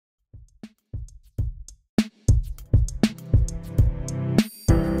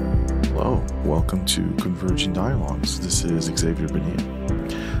welcome to Converging Dialogues. This is Xavier Bonilla.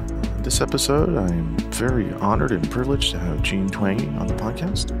 In this episode, I'm very honored and privileged to have Jean Twenge on the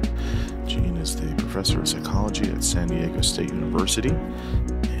podcast. Jean is the professor of psychology at San Diego State University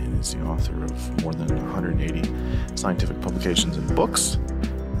and is the author of more than 180 scientific publications and books.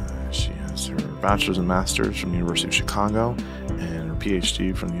 She has her bachelor's and master's from the University of Chicago and her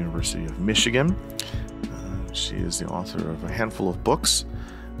PhD from the University of Michigan. She is the author of a handful of books,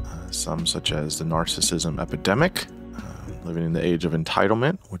 some such as The Narcissism Epidemic, Living in the Age of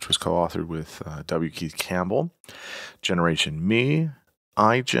Entitlement, which was co-authored with W. Keith Campbell, Generation Me,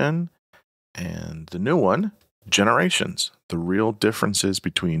 iGen, and the new one, Generations, the real differences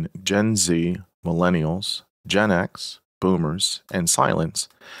between Gen Z, Millennials, Gen X, Boomers, and Silents,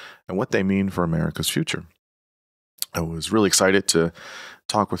 and what they mean for America's future. I was really excited to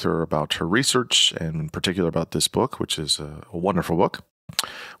talk with her about her research and in particular about this book, which is a wonderful book.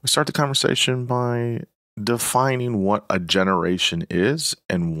 We start the conversation by defining what a generation is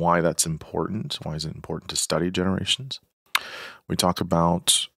and why that's important. Why is it important to study generations? We talk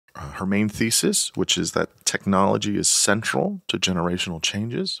about her main thesis, which is that technology is central to generational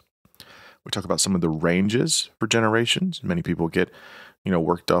changes. We talk about some of the ranges for generations. Many people get,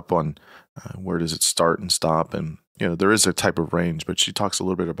 worked up on where does it start and stop, and there is a type of range, but she talks a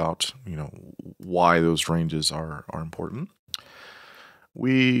little bit about why those ranges are important.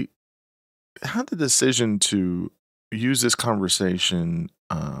 We had the decision to use this conversation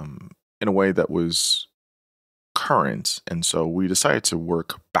in a way that was current, and so we decided to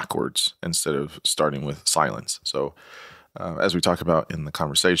work backwards instead of starting with silence. So as we talk about in the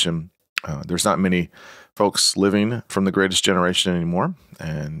conversation, there's not many folks living from the greatest generation anymore,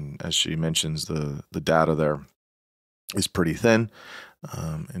 and as she mentions, the data there is pretty thin.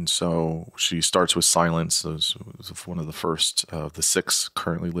 And so she starts with silence. It was one of the first of the 6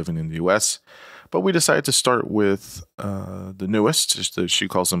 currently living in the U.S. But we decided to start with the newest. She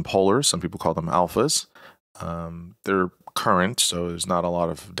calls them polars. Some people call them alphas. They're current, so there's not a lot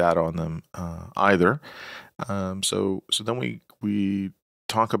of data on them either. So then we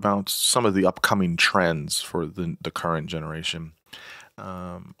talk about some of the upcoming trends for the current generation.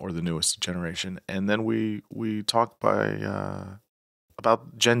 Or the newest generation. And then we talk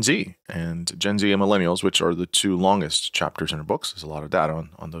about Gen Z and Millennials, which are the 2 longest chapters in her books. There's a lot of data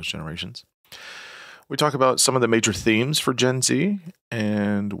on those generations. We talk about some of the major themes for Gen Z,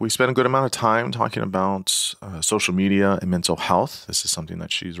 and we spend a good amount of time talking about social media and mental health. This is something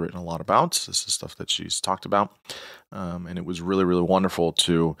that she's written a lot about. This is stuff that she's talked about. And it was really, really wonderful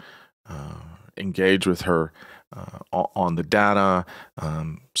to engage with her on the data,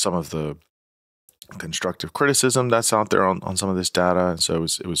 some of the constructive criticism that's out there on some of this data. And so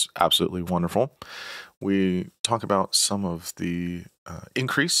it was absolutely wonderful. We talk about some of the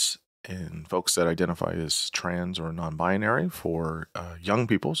increase in folks that identify as trans or non-binary for young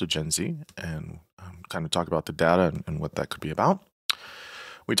people, so Gen Z, and kind of talk about the data and what that could be about.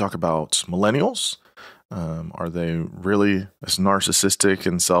 We talk about millennials. Are they really as narcissistic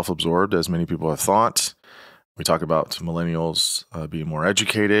and self-absorbed as many people have thought? We talk about millennials being more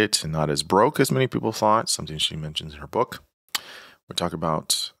educated and not as broke as many people thought, something she mentions in her book. We talk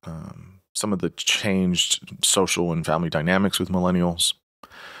about some of the changed social and family dynamics with millennials.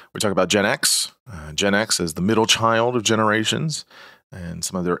 We talk about Gen X. Gen X as the middle child of generations and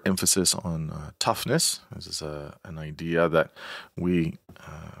some of their emphasis on toughness. This is an idea that we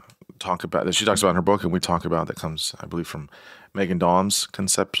talk about, that she talks about in her book, and we talk about, that comes, I believe, from Megan Daum's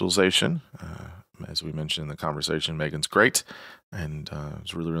conceptualization. As we mentioned in the conversation, Megan's great, and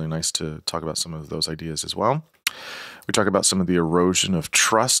it's really, really nice to talk about some of those ideas as well. We talk about some of the erosion of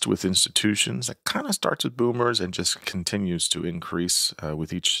trust with institutions that kind of starts with boomers and just continues to increase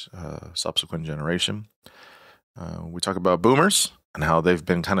with each subsequent generation. We talk about boomers and how they've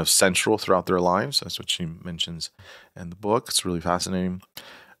been kind of central throughout their lives. That's what she mentions in the book. It's really fascinating.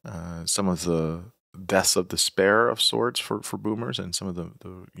 Some of the deaths of despair of sorts for boomers and some of the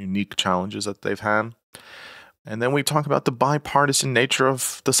unique challenges that they've had. And then we talk about the bipartisan nature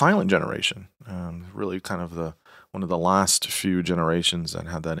of the silent generation, really kind of one of the last few generations that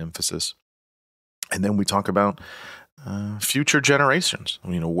had that emphasis. And then we talk about future generations.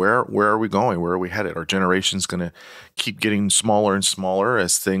 Where are we going? Where are we headed? Are generations going to keep getting smaller and smaller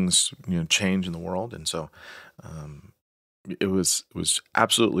as things change in the world? And so it was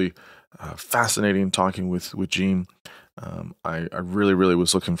absolutely fascinating talking with Jean. I really, really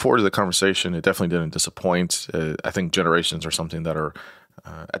was looking forward to the conversation. It definitely didn't disappoint. I think generations are something that are,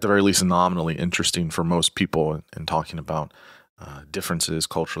 at the very least, nominally interesting for most people in talking about differences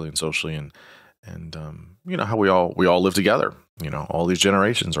culturally and socially. And and how we all live together. All these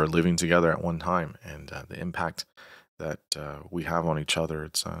generations are living together at one time, and the impact that we have on each other,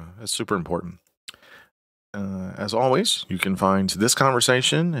 it's super important. As always, you can find this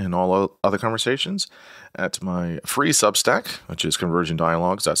conversation and all other conversations at my free Substack, which is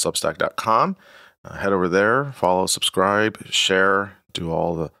convergentdialogues.substack.com. Head over there, follow, subscribe, share, do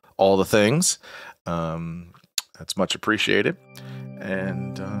all the things. That's much appreciated.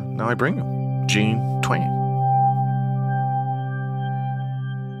 And now I bring you Gene Twenge.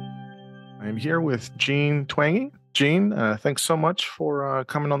 I'm here with Gene Twenge. Gene, thanks so much for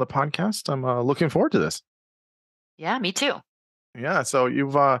coming on the podcast. I'm looking forward to this. Yeah, me too. Yeah, so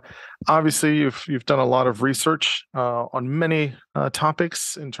you've obviously you've done a lot of research on many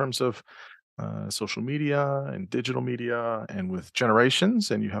topics in terms of social media and digital media and with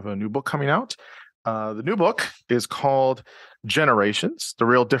generations, and you have a new book coming out. The new book is called Generations: The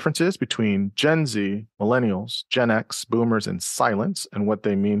Real Differences Between Gen Z, Millennials, Gen X, Boomers, and Silence, and What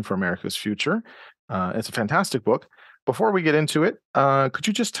They Mean for America's Future. It's a fantastic book. Before we get into it, could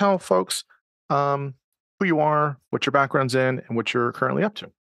you just tell folks who you are, what your background's in, and what you're currently up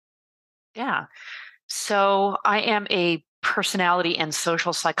to? Yeah. So I am a personality and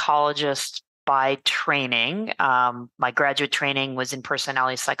social psychologist by training. My graduate training was in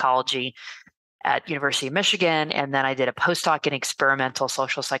personality psychology at University of Michigan, and then I did a postdoc in experimental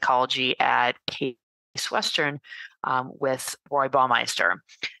social psychology at Case Western with Roy Baumeister.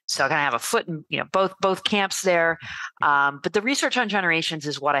 So I kind of have a foot in both camps there. But the research on generations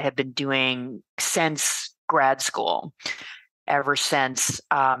is what I have been doing since grad school, ever since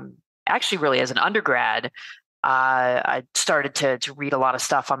actually really as an undergrad. I started to read a lot of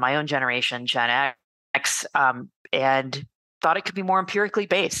stuff on my own generation, Gen X, and thought it could be more empirically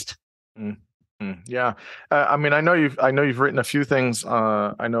based. Yeah, I mean, I know you've written a few things.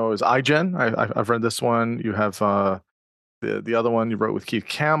 I know is iGen. I've read this one. You have the other one you wrote with Keith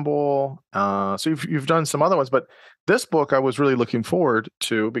Campbell. So you've done some other ones, but this book I was really looking forward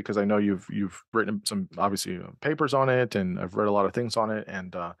to because I know you've written some obviously papers on it, and I've read a lot of things on it.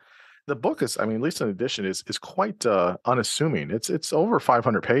 And the book is, I mean, at least an edition is quite unassuming. It's over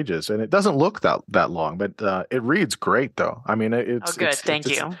 500 pages, and it doesn't look that long, but it reads great though. I mean, Oh, good. Thank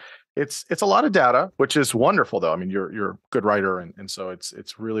you. It's a lot of data, which is wonderful though. I mean, you're a good writer, and so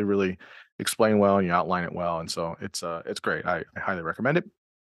it's really explain well, and you outline it well, and so it's great. I highly recommend it.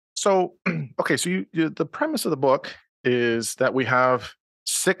 So okay, so the premise of the book is that we have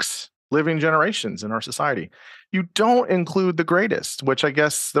 6 living generations in our society. You don't include the greatest, which I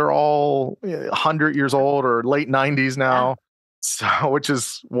guess they're all 100 years old or late 90s now. So, which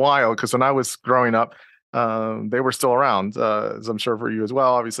is wild because when I was growing up, they were still around, as I'm sure for you as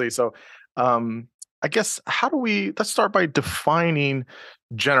well, obviously. So I guess let's start by defining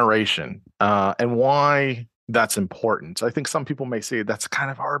generation and why that's important. So I think some people may say that's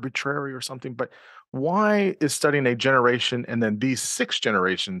kind of arbitrary or something, but why is studying a generation and then these 6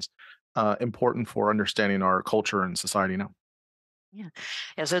 generations important for understanding our culture and society now? Yeah.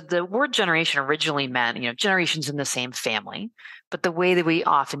 So the word generation originally meant, generations in the same family, but the way that we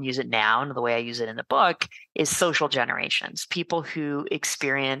often use it now, and the way I use it in the book, is social generations, people who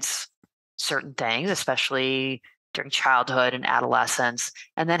experience certain things, especially during childhood and adolescence,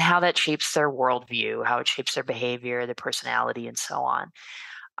 and then how that shapes their worldview, how it shapes their behavior, their personality, and so on.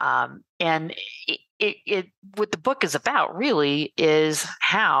 And what the book is about really is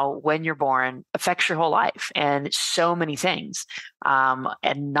how, when you're born, affects your whole life and so many things,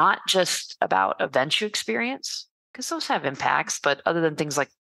 and not just about events you experience, because those have impacts. But other than things like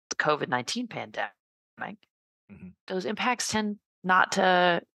the COVID-19 pandemic, those impacts tend not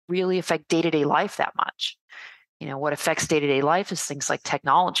to really affect day-to-day life that much. What affects day-to-day life is things like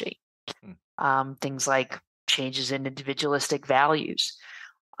technology, things like changes in individualistic values,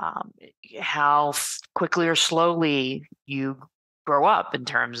 how quickly or slowly you grow up in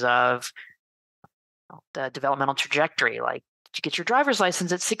terms of the developmental trajectory. Like, did you get your driver's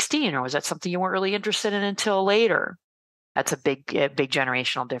license at 16, or was that something you weren't really interested in until later? That's a big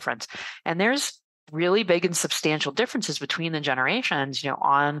generational difference. And there's really big and substantial differences between the generations,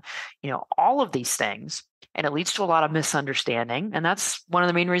 on, all of these things. And it leads to a lot of misunderstanding. And that's one of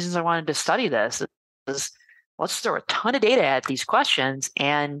the main reasons I wanted to study this is let's throw a ton of data at these questions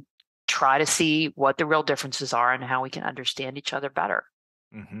and try to see what the real differences are and how we can understand each other better.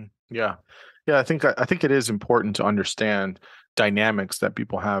 Mm-hmm. Yeah. I think it is important to understand dynamics that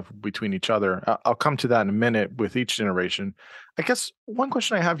people have between each other. I'll come to that in a minute with each generation. I guess one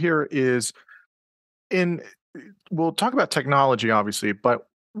question I have here is we'll talk about technology, obviously, but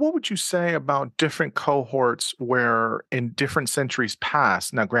what would you say about different cohorts where in different centuries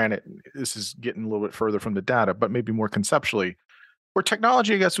past, now granted, this is getting a little bit further from the data, but maybe more conceptually, where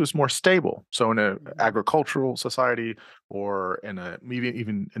technology, I guess, was more stable. So in a Mhm. agricultural society or in a maybe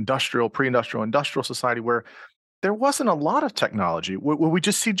even industrial, pre-industrial, industrial society where there wasn't a lot of technology. Will we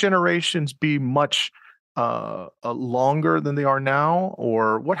just see generations be much longer than they are now,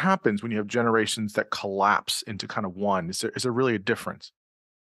 or what happens when you have generations that collapse into kind of one? Is there really a difference?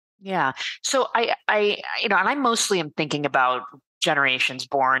 Yeah. So and I mostly am thinking about generations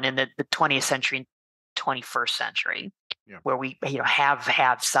born in the 20th century and 21st century, Yeah. where we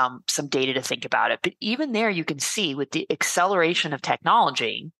have some data to think about it. But even there, you can see with the acceleration of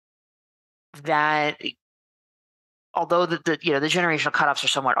technology that although the generational cutoffs are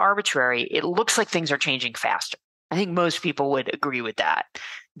somewhat arbitrary, it looks like things are changing faster. I think most people would agree with that.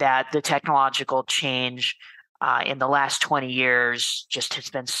 That the technological change in the last 20 years just has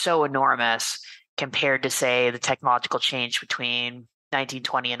been so enormous compared to, say, the technological change between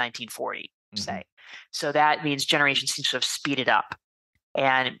 1920 and 1940, Hmm. say. So that means generations seem to have speeded up.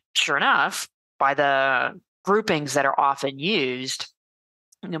 And sure enough, by the groupings that are often used,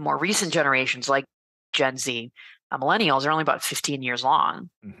 the more recent generations like Gen Z, millennials are only about 15 years long.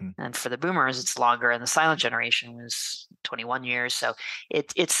 Hmm. And for the boomers, it's longer. And the silent generation was 21 years. So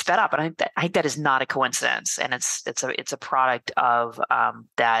it's sped up. And I think that is not a coincidence. And it's a product of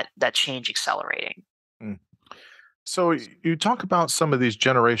that change accelerating. So you talk about some of these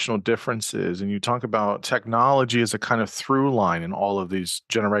generational differences, and you talk about technology as a kind of through line in all of these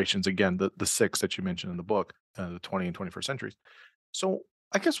generations. Again, the six that you mentioned in the book, the 20 and 21st centuries. So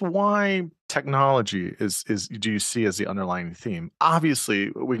I guess why technology is do you see as the underlying theme? Obviously,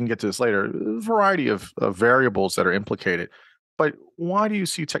 we can get to this later. A variety of variables that are implicated, but why do you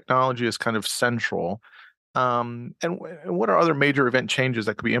see technology as kind of central? And what are other major event changes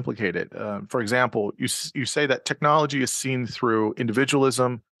that could be implicated? For example, you say that technology is seen through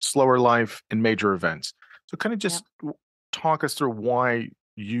individualism, slower life, and major events. So, kind of Yep. just talk us through why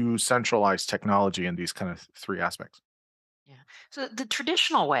you centralize technology in these kind of three aspects. Yeah. So the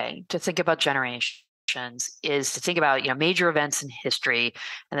traditional way to think about generations is to think about major events in history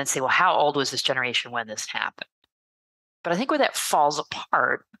and then say, well, how old was this generation when this happened? But I think where that falls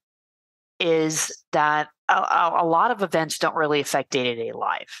apart is that a lot of events don't really affect day-to-day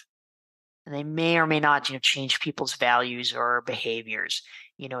life. And they may or may not, change people's values or behaviors,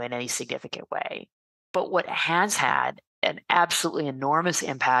 in any significant way. But what has had an absolutely enormous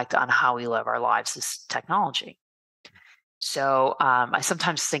impact on how we live our lives is technology. So I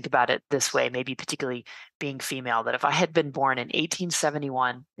sometimes think about it this way, maybe particularly being female, that if I had been born in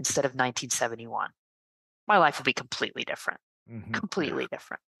 1871 instead of 1971, my life would be completely different, Yeah, completely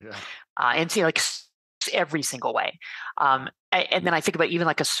different. yeah. And see, like every single way. And then I think about even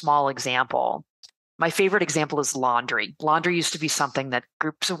like a small example. My favorite example is laundry. Laundry used to be something that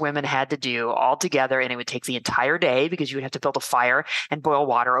groups of women had to do all together, and it would take the entire day because you would have to build a fire and boil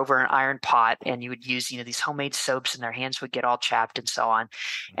water over an iron pot, and you would use, these homemade soaps, and their hands would get all chapped and so on.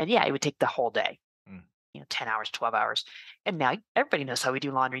 And yeah, it would take the whole day, Mm, 10 hours, 12 hours. And now everybody knows how we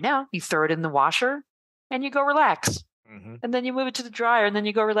do laundry now. You throw it in the washer and you go relax, mhm, and then you move it to the dryer and then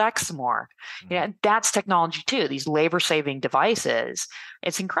you go relax some more. mhm, That's technology too. These labor saving devices,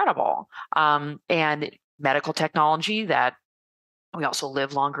 it's incredible. And medical technology that we also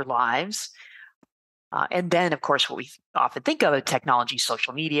live longer lives. And then, of course, what we often think of as technology,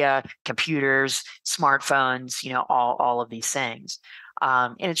 social media, computers, smartphones, all of these things.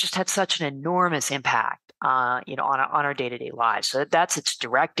 And it's just had such an enormous impact, on our day-to-day lives. So that's its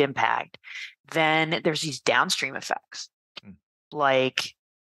direct impact. Then there's these downstream effects mm, like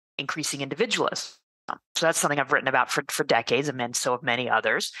increasing individualism. So that's something I've written about for decades, and so have many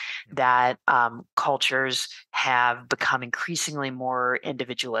others, yeah, that cultures have become increasingly more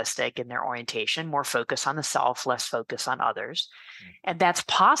individualistic in their orientation, more focus on the self, less focus on others. mm, And that's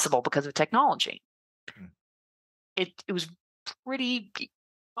possible because of technology. mm, It was pretty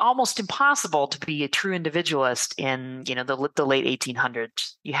almost impossible to be a true individualist in the late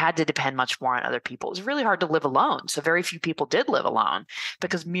 1800s. You had to depend much more on other people. It was really hard to live alone, so very few people did live alone mm,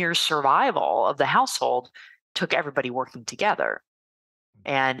 because mere survival of the household took everybody working together. mm,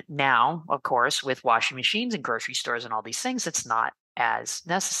 And now, of course, with washing machines and grocery stores and all these things, it's not as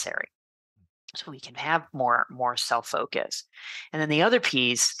necessary, so we can have more self-focus. And then the other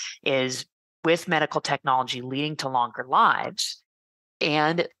piece is, with medical technology leading to longer lives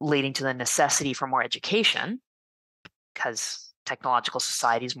and leading to the necessity for more education, because technological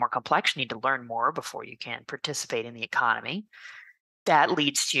society is more complex. You need to learn more before you can participate in the economy. That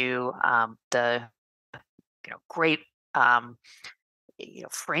leads to the great um,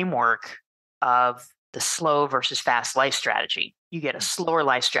 framework of the slow versus fast life strategy. You get a slower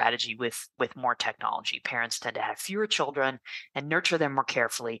life strategy with more technology. Parents tend to have fewer children and nurture them more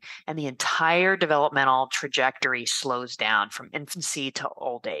carefully, and the entire developmental trajectory slows down from infancy to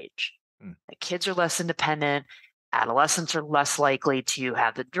old age. The kids are less independent. Adolescents are less likely to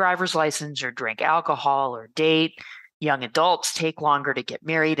have the driver's license or drink alcohol or date. Young adults take longer to get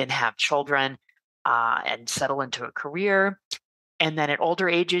married and have children and settle into a career. And then at older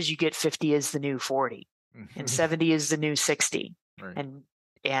ages, you get 50 is the new 40 and 70 is the new 60, Right.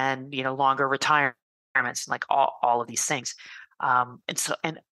 and longer retirements, and like all of these things.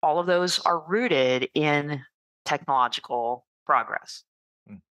 And all of those are rooted in technological progress.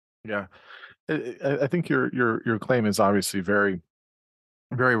 Yeah. I think your claim is obviously very,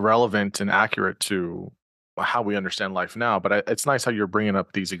 very relevant and accurate to how we understand life now. But it's nice how you're bringing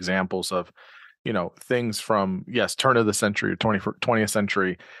up these examples of, things from, yes, turn of the century, 20th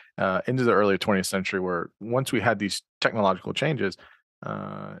century, into the early 20th century, where once we had these technological changes,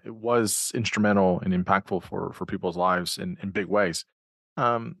 it was instrumental and impactful for people's lives in big ways.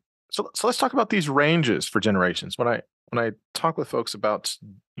 Um, so let's talk about these ranges for generations. When I talk with folks about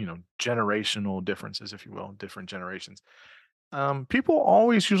generational differences, if you will, different generations, people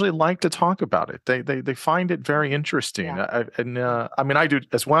always usually like to talk about it. They find it very interesting. Yeah. I mean, I do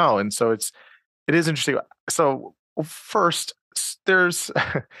as well. And so it is interesting. So first, there's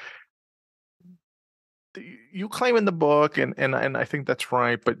you claim in the book, and I think that's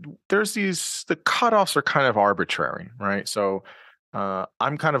right. But there's the cutoffs are kind of arbitrary, right? So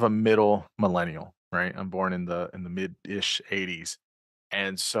I'm kind of a middle millennial, right? I'm born in the mid-ish '80s,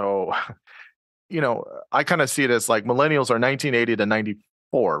 and so I kind of see it as like millennials are 1980 to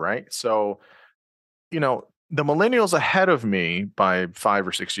 94, right? So the millennials ahead of me by 5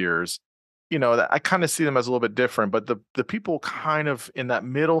 or 6 years, that I kind of see them as a little bit different, but the people kind of in that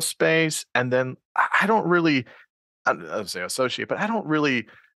middle space, and then I don't really, I don't say associate, but I don't really.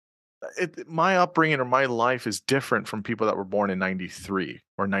 My upbringing or my life is different from people that were born in '93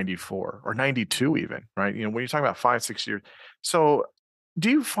 or '94 or '92 even, right? When you're talking about 5, 6 years. So do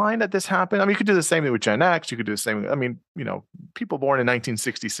you find that this happened? I mean, you could do the same thing with Gen X. You could do the same. I mean, people born in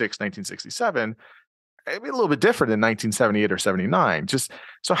 1966, 1967, it'd be a little bit different than 1978 or 79. Just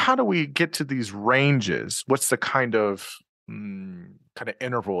so how do we get to these ranges? What's the kind of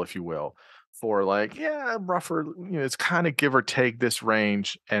interval, if you will, for like, yeah, rougher, it's kind of give or take this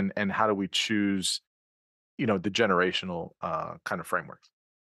range, and how do we choose, the generational kind of frameworks?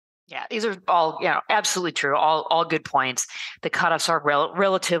 Yeah, these are all absolutely true. All good points. The cutoffs are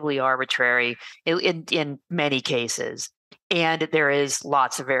relatively arbitrary in many cases, and there is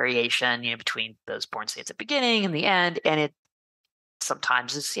lots of variation between those born say at the beginning and the end, and it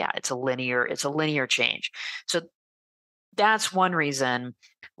sometimes it's a linear change. So that's one reason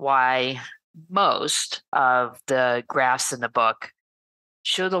why most of the graphs in the book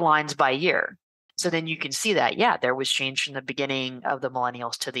show the lines by year. So then you can see that, there was change from the beginning of the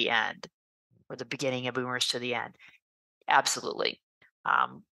millennials to the end, or the beginning of boomers to the end. Absolutely.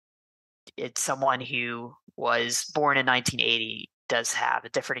 It's someone who was born in 1980 does have a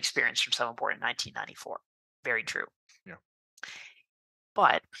different experience from someone born in 1994. Very true. Yeah.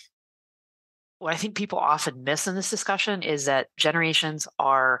 But what I think people often miss in this discussion is that generations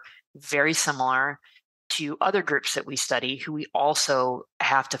are very similar to other groups that we study who we also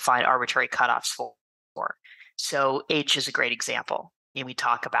have to find arbitrary cutoffs for. So age is a great example. And we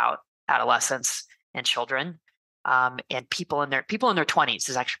talk about adolescents and children, and people in their 20s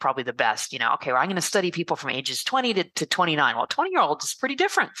is actually probably the best. Okay, well, I'm going to study people from ages 20 to 29. Well, 20-year-old is pretty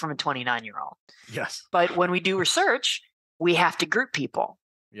different from a 29-year-old. Yes. But when we do research, we have to group people.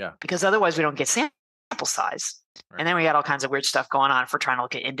 Yeah. Because otherwise we don't get sample size. Right. And then we got all kinds of weird stuff going on if we're trying to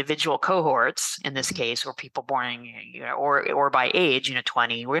look at individual cohorts, in this case, or people born, or by age,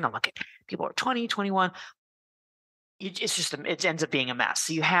 20. We're going to look at people who are 20, 21. It ends up being a mess.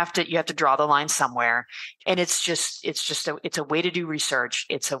 So you have to draw the line somewhere. And it's a way to do research.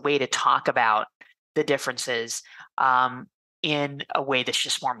 It's a way to talk about the differences in a way that's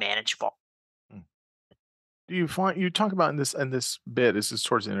just more manageable. Do you talk about in this bit, this is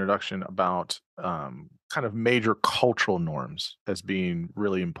towards the introduction, about kind of major cultural norms as being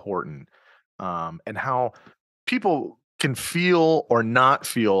really important, and how people can feel or not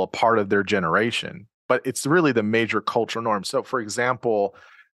feel a part of their generation, but it's really the major cultural norms. So for example,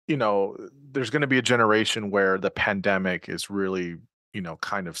 there's going to be a generation where the pandemic is really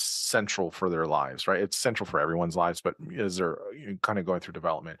kind of central for their lives, right? It's central for everyone's lives, but as they're kind of going through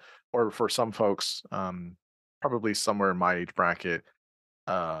development, or for some folks, probably somewhere in my age bracket,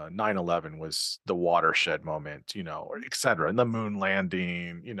 9/11 was the watershed moment, or et cetera, and the moon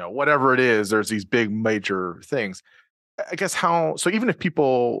landing, whatever it is, there's these big major things. I guess so even if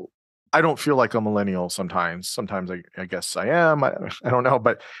people, I don't feel like a millennial sometimes. Sometimes I guess I am. I don't know,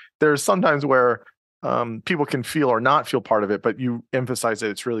 but there's sometimes where people can feel or not feel part of it, but you emphasize that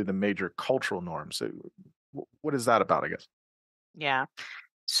it's really the major cultural norms. So, what is that about? I guess. Yeah.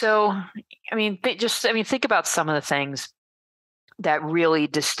 So, think about some of the things that really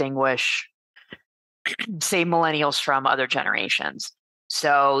distinguish, say, millennials from other generations.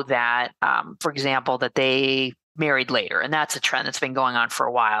 So that, for example, that they married later, and that's a trend that's been going on for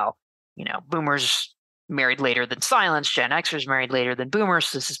a while. Boomers married later than silents, Gen Xers married later than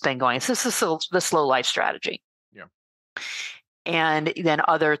boomers. This has been going. This is the slow life strategy. Yeah. And then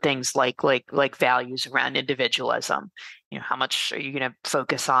other things like values around individualism. How much are you going to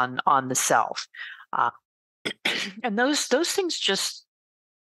focus on the self? And those things just,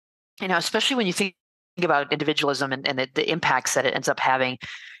 especially when you think about individualism and the impacts that it ends up having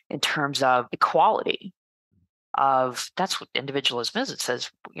in terms of equality. That's what individualism is. It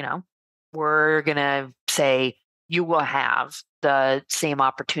says, we're going to say you will have the same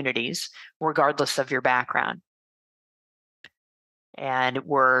opportunities regardless of your background. And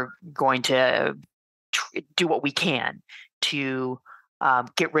we're going to do what we can to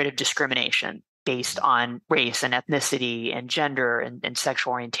get rid of discrimination based on race and ethnicity and gender and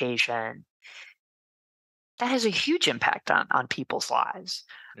sexual orientation. That has a huge impact on people's lives.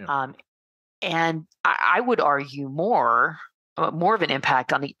 Yeah. And I would argue more of an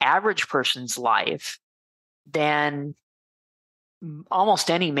impact on the average person's life than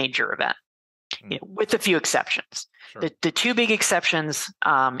almost any major event, with a few exceptions. Sure. The two big exceptions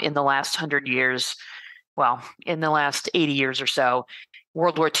in the last 100 years, in the last 80 years or so,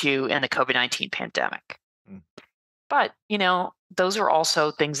 World War II and the COVID-19 pandemic. But, those are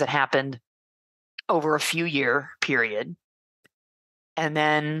also things that happened over a few year period. And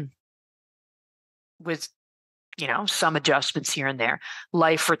then with, some adjustments here and there,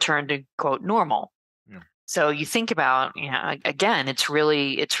 life returned to quote normal. Yeah. So you think about, again, it's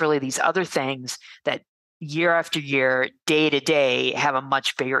really these other things that year after year, day to day, have a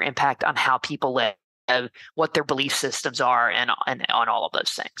much bigger impact on how people live, what their belief systems are, and on all of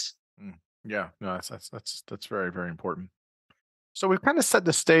those things. Yeah, no, that's very, very important. So we've kind of set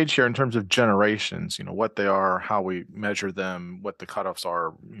the stage here in terms of generations, what they are, how we measure them, what the cutoffs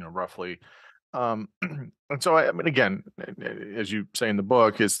are, roughly. And so, again, as you say in the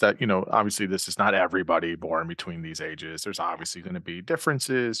book, is that, obviously this is not everybody born between these ages. There's obviously going to be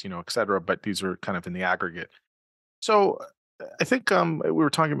differences, et cetera, but these are kind of in the aggregate. So I think we were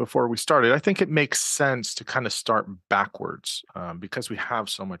talking before we started, I think it makes sense to kind of start backwards because we have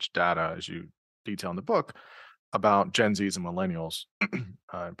so much data, as you detail in the book, about Gen Zs and millennials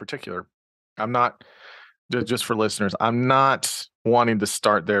in particular. I'm not, just for listeners, I'm not wanting to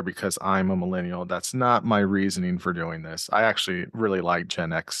start there because I'm a millennial. That's not my reasoning for doing this. I actually really like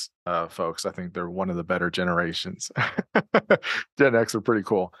Gen X folks. I think they're one of the better generations. Gen X are pretty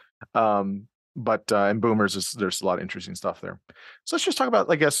cool. But and boomers, there's a lot of interesting stuff there. So let's just talk about,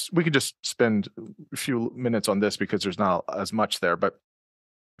 I guess we could just spend a few minutes on this because there's not as much there. But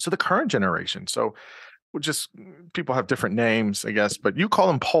so the current generation, so just people have different names, I guess, but you call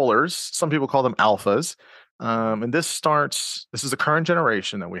them polars. Some people call them alphas. And this is the current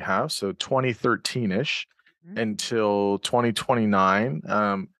generation that we have. So 2013-ish until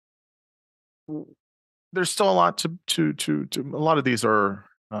 2029. There's still a lot to a lot of these are,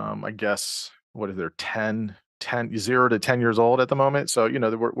 I guess, what are there, 0 to 10 years old at the moment. So,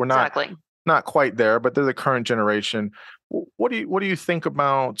 we're not, exactly. Not quite there, but they're the current generation. What do you think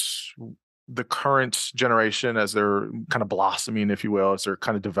about the current generation as they're kind of blossoming, if you will, as they're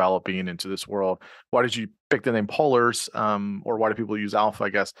kind of developing into this world? Why did you pick the name polars, or why do people use alpha, I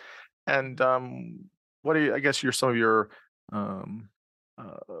guess? And what do you, I guess, some of your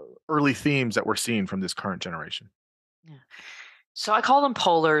early themes that we're seeing from this current generation? Yeah. So I call them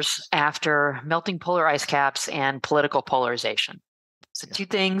polars after melting polar ice caps and political polarization. So two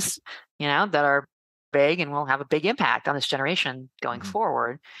things, that are big and will have a big impact on this generation going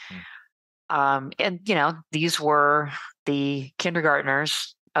forward. And these were the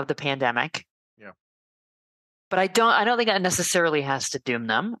kindergartners of the pandemic. Yeah. But I don't think that necessarily has to doom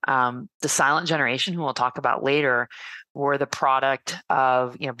them. The silent generation, who we'll talk about later, were the product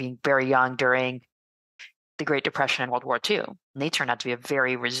of being very young during the Great Depression and World War II. And they turned out to be a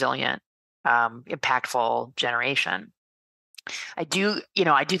very resilient, impactful generation. I do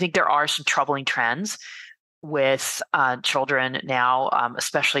think there are some troubling trends with children now,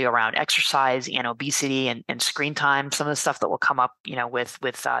 especially around exercise and obesity and screen time. Some of the stuff that will come up,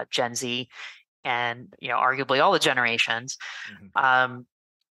 with Gen Z and arguably all the generations. Mm-hmm.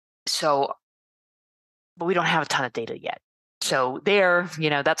 So, but we don't have a ton of data yet. So there,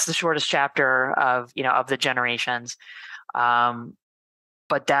 that's the shortest chapter of the generations.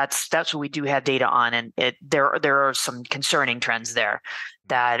 But that's what we do have data on, and there are some concerning trends there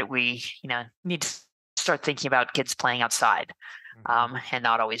that we need to start thinking about kids playing outside, and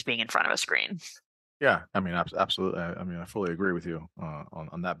not always being in front of a screen. Yeah, I mean, absolutely. I mean, I fully agree with you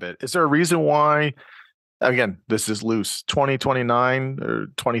on that bit. Is there a reason why? Again, this is loose. 2029 or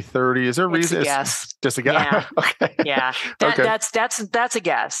 2030. Is there a reason? It's a guess. Just a guess. Yeah. Okay. Yeah. Okay. That's a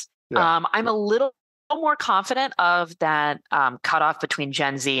guess. Yeah. I'm a little more confident of that cutoff between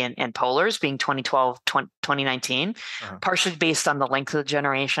Gen Z and polars being 2012, 2019, partially based on the length of the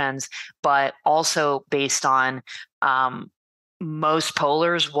generations, but also based on most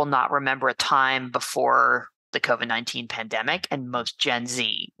polars will not remember a time before the COVID-19 pandemic, and most Gen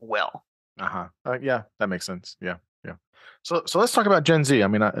Z will. Yeah, that makes sense. Yeah. Yeah. So let's talk about Gen Z. I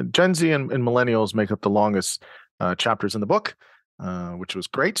mean, Gen Z and millennials make up the longest chapters in the book, which was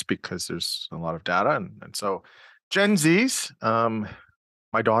great because there's a lot of data. And so Gen Zs,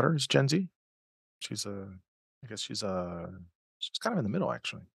 my daughter is Gen Z. She's I guess she's kind of in the middle,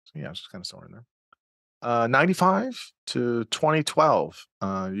 actually. So yeah, she's kind of somewhere in there. 95 to 2012.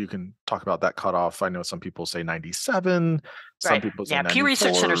 You can talk about that cutoff. I know some people say 97. Some Right. people say Yeah, Pew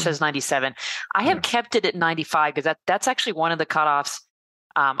Research Center 94. says 97. I have kept it at 95 because that's actually one of the cutoffs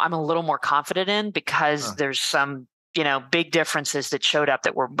I'm a little more confident in, because there's some big differences that showed up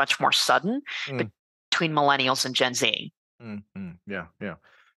that were much more sudden between millennials and Gen Z. Yeah.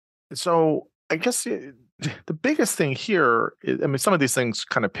 So I guess the biggest thing here is, I mean, some of these things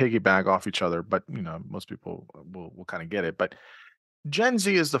kind of piggyback off each other, but most people will kind of get it. But Gen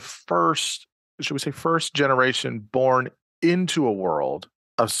Z is the first, should we say, first generation born into a world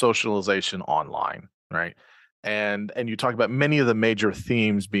of socialization online, right? And you talk about many of the major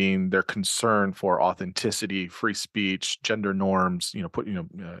themes being their concern for authenticity, free speech, gender norms,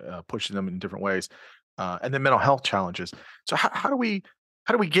 pushing them in different ways, and then mental health challenges. So how do we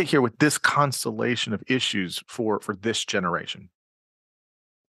get here with this constellation of issues for this generation?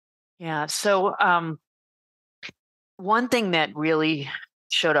 Yeah. So one thing that really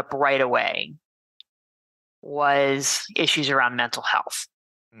showed up right away was issues around mental health.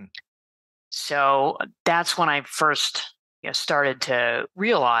 So that's when I first started to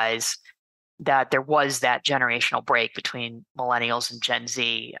realize that there was that generational break between millennials and Gen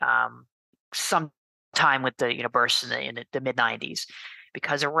Z, sometime with the burst in the mid 90s,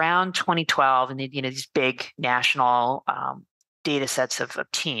 because around 2012 and these big national data sets of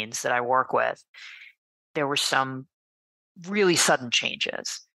teens that I work with, there were some really sudden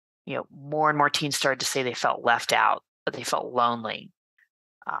changes. More and more teens started to say they felt left out, that they felt lonely,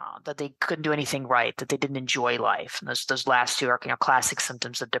 that they couldn't do anything right, that they didn't enjoy life. And those last two are classic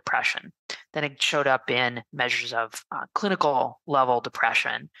symptoms of depression. Then it showed up in measures of clinical level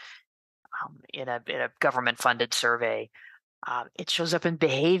depression in a government-funded survey. It shows up in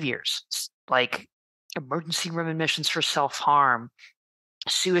behaviors like emergency room admissions for self-harm,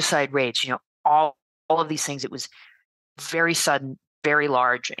 suicide rates, all of these things. It was very sudden, very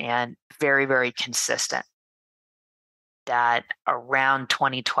large, and very, very consistent. That around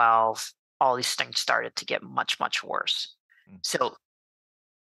 2012, all these things started to get much, much worse. So,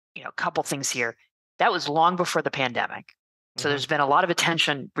 a couple things here. That was long before the pandemic. So there's been a lot of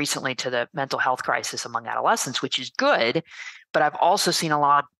attention recently to the mental health crisis among adolescents, which is good. But I've also seen a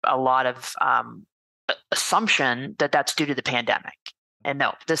lot of assumption that that's due to the pandemic. And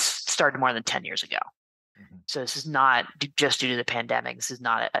no, this started more than 10 years ago. So this is not just due to the pandemic. This is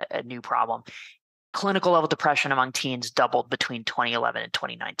not a new problem. Clinical level depression among teens doubled between 2011 and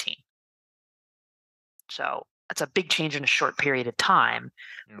 2019. So that's a big change in a short period of time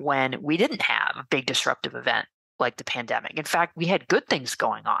when we didn't have a big disruptive event like the pandemic. In fact, we had good things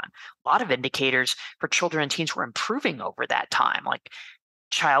going on. A lot of indicators for children and teens were improving over that time, like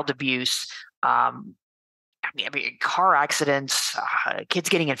child abuse, car accidents, kids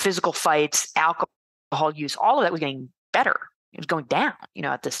getting in physical fights, alcohol use, all of that was getting better. It was going down,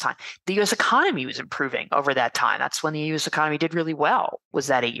 at this time. The U.S. economy was improving over that time. That's when the U.S. economy did really well, was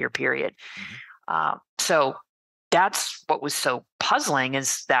that 8-year period. So that's what was so puzzling,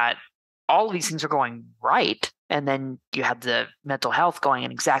 is that all of these things are going right, and then you have the mental health going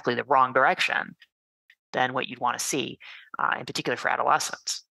in exactly the wrong direction than what you'd want to see, in particular for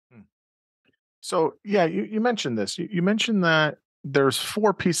adolescents. So, yeah, you mentioned this. You mentioned that there's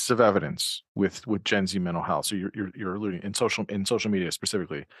four pieces of evidence with Gen Z mental health. So you're alluding in social media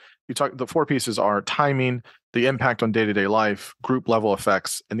specifically. You talk the four pieces are timing, the impact on day-to-day life, group level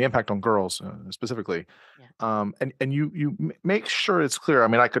effects, and the impact on girls specifically. Yeah. And you make sure it's clear. I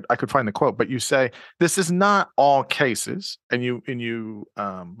mean, I could find the quote, but you say this is not all cases, but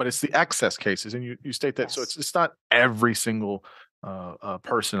it's the excess cases, and you state that. So Yes. it's not every single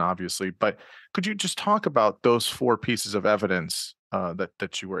person, obviously, but could you just talk about those four pieces of evidence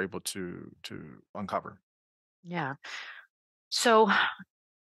that you were able to uncover? Yeah. So,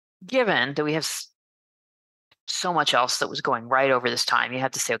 given that we have so much else that was going right over this time, you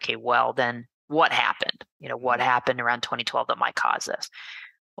have to say, okay, well, then what happened? What happened around 2012 that might cause this?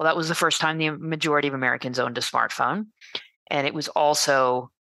 Well, that was the first time the majority of Americans owned a smartphone. And it was also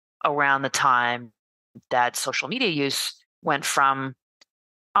around the time that social media use went from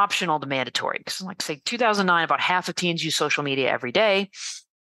optional to mandatory. Because, like, say, 2009, about half of teens use social media every day.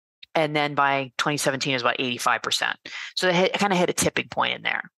 And then by 2017, it was about 85%. So they kind of hit a tipping point in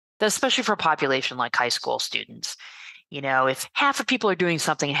there, especially for a population like high school students. If half of people are doing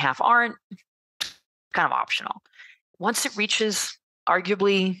something and half aren't, kind of optional. Once it reaches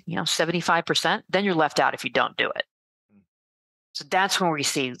arguably, 75%, then you're left out if you don't do it. So that's when we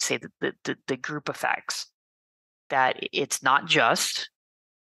say the group effects, that it's not just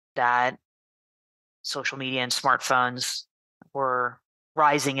that social media and smartphones were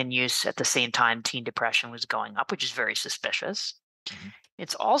rising in use at the same time teen depression was going up, which is very suspicious. Mm-hmm.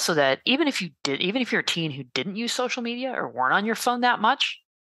 It's also that even if you're a teen who didn't use social media or weren't on your phone that much,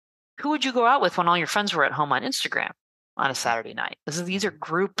 who would you go out with when all your friends were at home on Instagram on a Saturday night? These are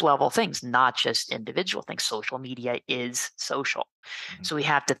group level things, not just individual things. Social media is social. Mm-hmm. So we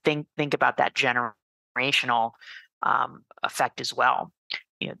have to think about that generational effect as well.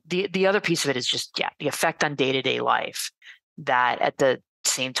 The other piece of it is just, the effect on day-to-day life, that at the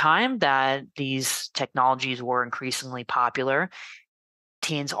same time that these technologies were increasingly popular,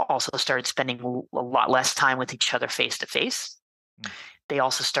 teens also started spending a lot less time with each other face to face. They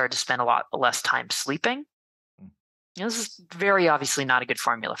also started to spend a lot less time sleeping. This is very obviously not a good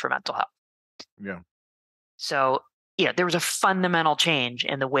formula for mental health. Yeah. So, there was a fundamental change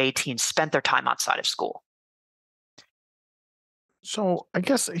in the way teens spent their time outside of school. So I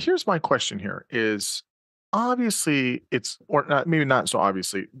guess here's my question here is obviously it's or not, maybe not so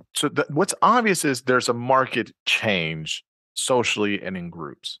obviously. So what's obvious is there's a market change socially and in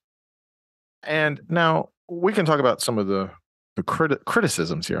groups. And now we can talk about some of the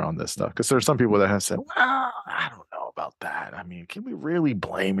criticisms here on this stuff because there's some people that have said, well, I don't know about that. I mean, can we really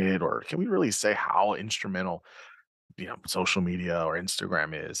blame it, or can we really say how instrumental social media or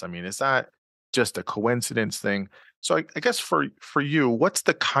Instagram is? I mean, is that just a coincidence thing? So I guess for you, what's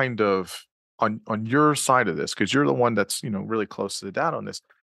the kind of on your side of this, because you're the one that's really close to the data on this.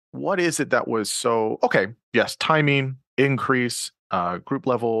 What is it that was so okay? Yes, timing, increase, group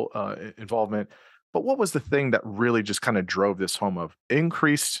level involvement, but what was the thing that really just kind of drove this home of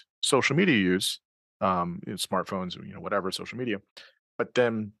increased social media use, smartphones, whatever social media, but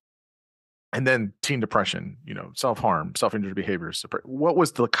then and then teen depression, self-harm, self-injury behaviors. What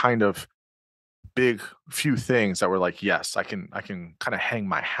was the kind of big few things that were like, yes, I can kind of hang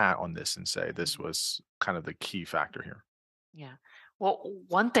my hat on this and say this was kind of the key factor here? Yeah. Well,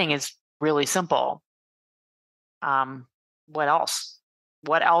 one thing is really simple. What else?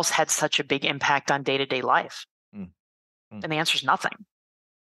 What else had such a big impact on day-to-day life? Mm, mm, And the answer is nothing.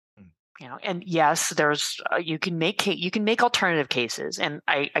 mm, And yes, there's you can make alternative cases, and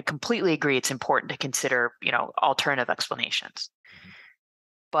I completely agree. It's important to consider alternative explanations. mhm.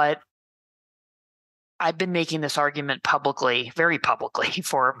 But I've been making this argument publicly, very publicly,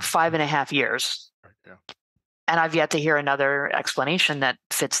 for 5.5 years, Right, yeah. and I've yet to hear another explanation that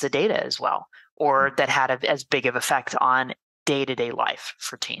fits the data as well, or Mm, that had as big of effect on day-to-day life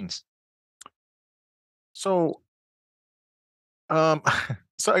for mm. teens. So, um,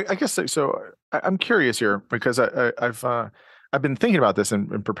 so I guess I'm curious here because I've been thinking about this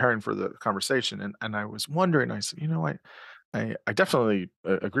and preparing for the conversation, and I was wondering. I said, I definitely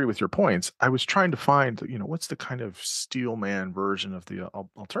agree with your points. I was trying to find, what's the kind of steelman version of the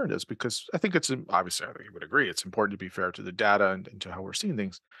alternatives, because I think obviously I think you would agree it's important to be fair to the data and to how we're seeing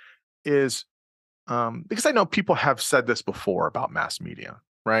things. Is because I know people have said this before about mass media,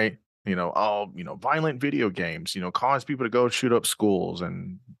 right? Violent video games, cause people to go shoot up schools,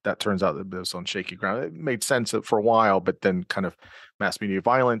 and that turns out that it was on shaky ground. It made sense for a while, but then kind of mass media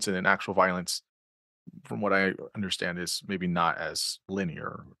violence and then actual violence, from what I understand, is maybe not as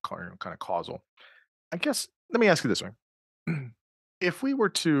linear or kind of causal. I guess let me ask you this way. if we were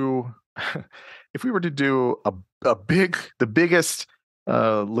to if we were to do the biggest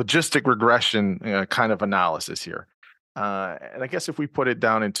logistic regression kind of analysis here, and I guess if we put it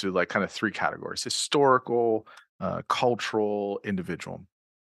down into like kind of three categories: historical, cultural, individual.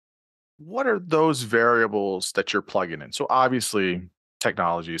 What are those variables that you're plugging in? So obviously,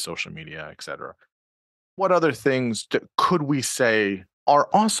 technology, social media, etc. What other things could we say are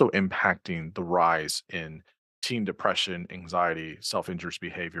also impacting the rise in teen depression, anxiety, self-injurious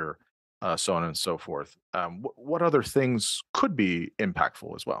behavior, so on and so forth? What other things could be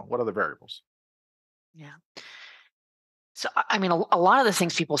impactful as well? What other variables? Yeah. So I mean, a lot of the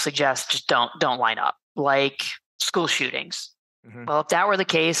things people suggest just don't line up, like school shootings. Hmm. Well, if that were the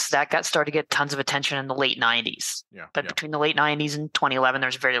case, that got started to get tons of attention in the late 90s. Yeah, But yeah. between the late 90s and 2011,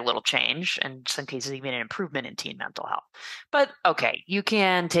 there's very little change, and in some cases, even an improvement in teen mental health. But okay, you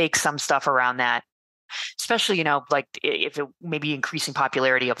can take some stuff around that, especially, like if it maybe increasing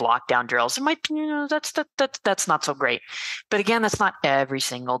popularity of lockdown drills, it might, that's not so great. But again, that's not every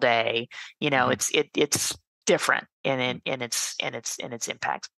single day. Hmm. It's different in its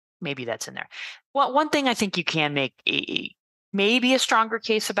impact. Maybe that's in there. Well, one thing I think you can make maybe a stronger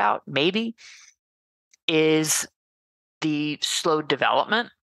case about, maybe, is the slow development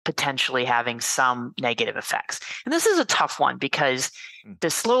potentially having some negative effects. And this is a tough one because Mm. the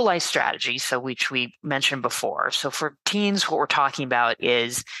slow life strategy, so which we mentioned before. So for teens, what we're talking about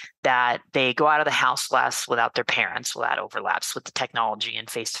is that they go out of the house less without their parents. Well, that overlaps with the technology and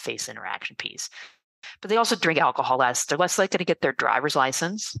face-to-face interaction piece. But they also drink alcohol less. They're less likely to get their driver's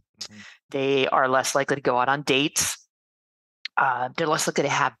license. Hmm. They are less likely to go out on dates. They're less likely to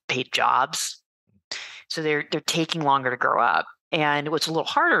have paid jobs. So they're taking longer to grow up. And what's a little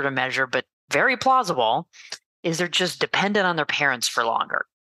harder to measure, but very plausible, is they're just dependent on their parents for longer.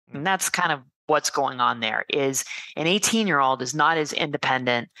 Mm. And that's kind of what's going on there. Is an 18-year-old is not as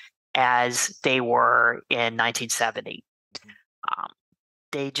independent as they were in 1970. Mhm. Um,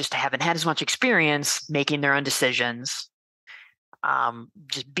 they just haven't had as much experience making their own decisions,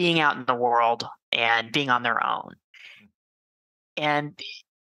 just being out in the world and being on their own. And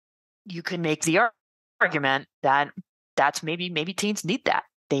you can make the argument that that's maybe teens need that.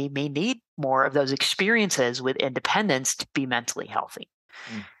 They may need more of those experiences with independence to be mentally healthy.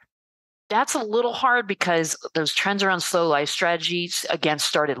 Mm. That's a little hard because those trends around slow life strategies, again,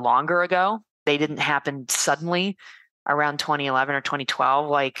 started longer ago. They didn't happen suddenly around 2011 or 2012,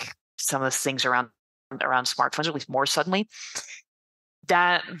 like some of the things around smartphones, at least more suddenly.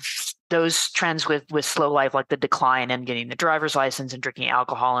 That those trends with slow life, like the decline and getting the driver's license and drinking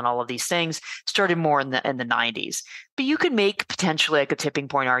alcohol and all of these things, started more in the 90s. But you could make potentially like a tipping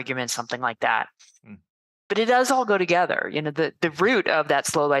point argument, something like that. Mm. But it does all go together. The root of that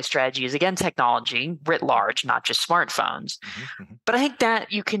slow life strategy is, again, technology writ large, not just smartphones. Mhm, mhm. But I think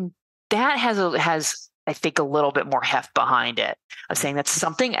that has I think a little bit more heft behind it, of Mm. saying that's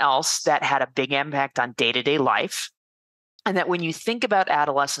something else that had a big impact on day-to-day life. And that when you think about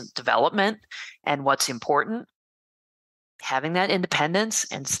adolescent development and what's important, having that independence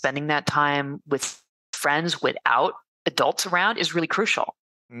and spending that time with friends without adults around is really crucial.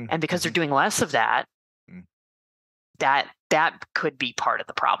 Mm. And because they're Mhm. doing less of that, Mm. that could be part of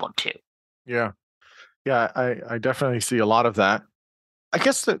the problem too. Yeah. Yeah, I definitely see a lot of that. I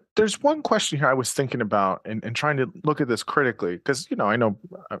guess that there's one question here I was thinking about and trying to look at this critically because I know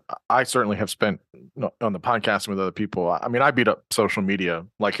I certainly have spent on the podcast with other people. I mean, I beat up social media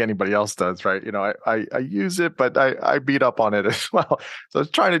like anybody else does, right? I use it, but I beat up on it as well. So I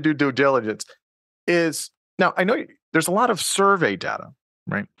was trying to do due diligence. Is now I know there's a lot of survey data,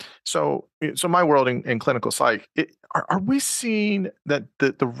 right? So my world in clinical psych, are we seeing that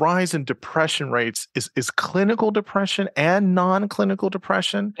the rise in depression rates is clinical depression and non-clinical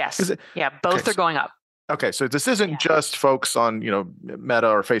depression? Is Yes. it Yeah. okay? Both are going up. Okay, so this isn't Yeah. just folks on Meta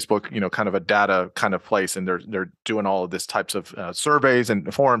or Facebook, kind of a data kind of place, and they're doing all of this types of surveys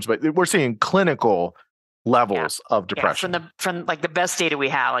and forums, but we're seeing clinical Yeah. levels of Yeah. depression. From like the best data we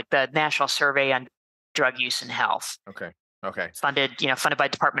have, like the National Survey on Drug Use and Health, Okay, okay, funded by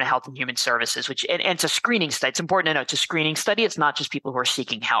Department of Health and Human Services, which and it's a screening study. It's important to know it's a screening study. It's not just people who are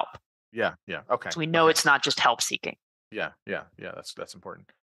seeking help. yeah, yeah, okay, So we know okay. it's not just help seeking. Yeah, yeah, yeah. That's important.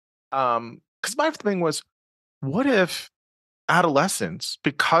 Because my thing was, what if adolescents,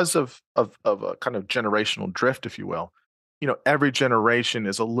 because of a kind of generational drift, if you will, every generation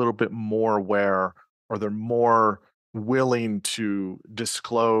is a little bit more aware, or they're more willing to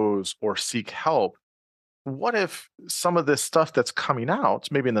disclose or seek help. What if some of this stuff that's coming out,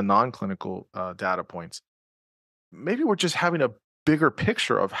 maybe in the non-clinical data points, maybe we're just having a bigger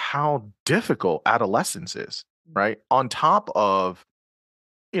picture of how difficult adolescence is, right? On top of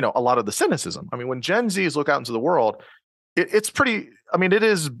a lot of the cynicism. I mean, when Gen Zs look out into the world, it's pretty, I mean, it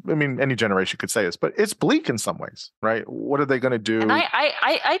is, I mean, any generation could say this, but it's bleak in some ways, right? What are they going to do? And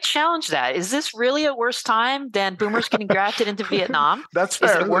I challenge that. Is this really a worse time than boomers getting drafted into Vietnam? That's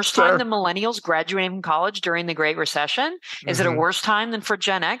fair. Is it a worse time than millennials graduating from college during the Great Recession? Is it a worse time than for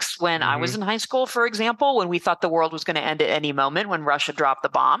Gen X when I was in high school, for example, when we thought the world was going to end at any moment when Russia dropped the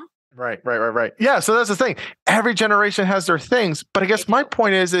bomb? Right. Yeah, so that's the thing. Every generation has their things, but I guess my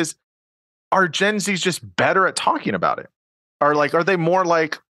point is are Gen Zs just better at talking about it? Or like, are they more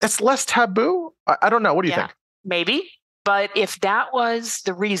like, it's less taboo? I don't know. What do you think? Maybe. But if that was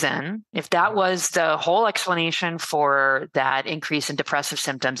the reason, if that was the whole explanation for that increase in depressive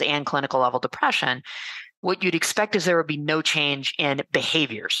symptoms and clinical level depression, what you'd expect is there would be no change in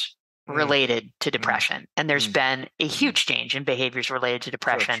behaviors related to depression. And there's been a huge change in behaviors related to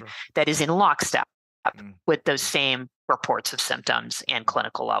depression that is in lockstep with those same reports of symptoms and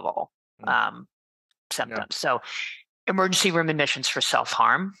clinical level symptoms. So emergency room admissions for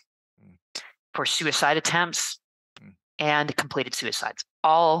self-harm, for suicide attempts, and completed suicides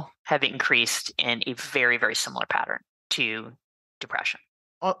all have increased in a very, very similar pattern to depression.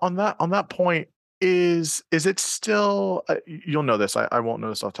 On that point, is it still, you'll know this, I won't know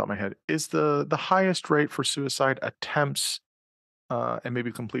this off the top of my head, is the highest rate for suicide attempts and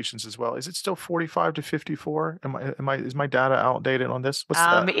maybe completions as well, is it still 45 to 54? Is my data outdated on this? What's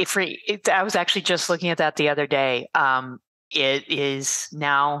that? I was actually just looking at that the other day. It is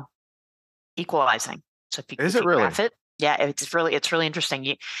now equalizing. So if you graph it, it's really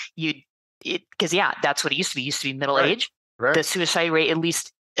interesting. Because that's what it used to be. It used to be middle age. Right. The suicide rate, at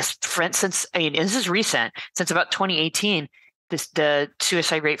least for instance, this is recent, since about 2018. The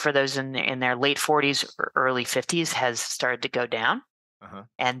suicide rate for those in their late 40s or early 50s has started to go down,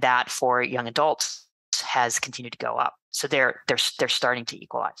 and that for young adults has continued to go up. So they're starting to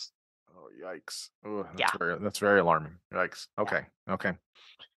equalize. Oh, yikes! Oh, that's very alarming. Yikes. Okay.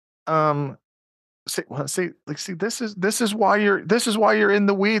 See, this is why you're in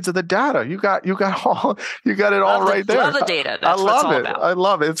the weeds of the data. You got it all right there. Love the data. That's I what it's all love it. about. I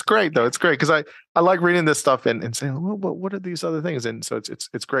love it. It's great though. It's great because I like reading this stuff and saying, well, what are these other things? And so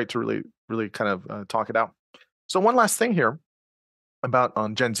it's great to really kind of talk it out. So one last thing here about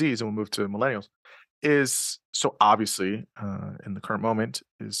on Gen Zs, and we'll move to millennials, is so obviously in the current moment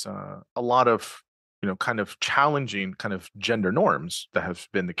is a lot of kind of challenging kind of gender norms that have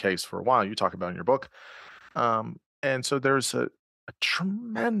been the case for a while. You talk about in your book. And so there's a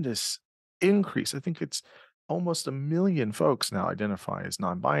tremendous increase. I think it's almost 1 million folks now identify as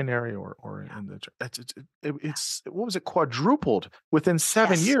non-binary or in the, it's what was it, quadrupled within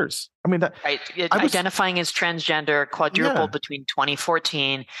 7 years. I mean, that identifying as transgender quadrupled between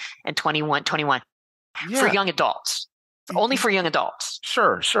 2014 and 2021 for young adults, only for young adults.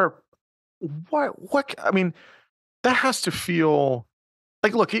 Sure. What I mean, that has to feel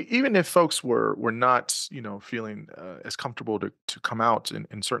like, look, even if folks were not feeling as comfortable to come out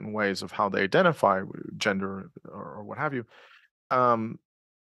in certain ways of how they identify gender or what have you,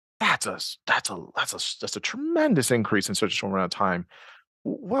 that's a tremendous increase in such a short amount of time.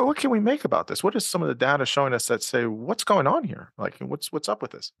 What can we make about this? What is some of the data showing us that say what's going on here? Like, what's up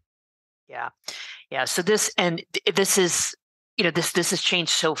with this? Yeah. So this is this has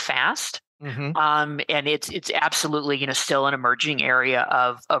changed so fast. And it's absolutely still an emerging area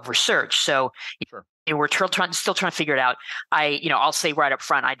of research. So we're still trying to figure it out. I'll say right up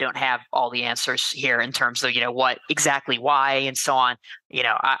front, I don't have all the answers here in terms of what exactly why and so on.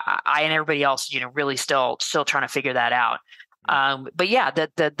 I and everybody else really still trying to figure that out. But yeah,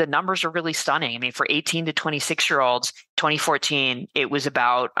 the numbers are really stunning. I mean, for 18 to 26-year-olds, 2014, it was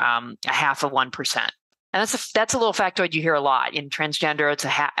about 0.5%. And that's a little factoid you hear a lot. In transgender, it's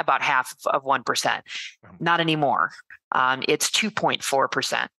about half of 1%. Not anymore. It's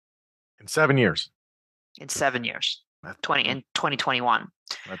 2.4%. In 7 years. In 7 years. In 2021.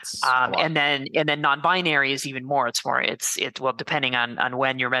 That's and then non-binary is even more. It's well, depending on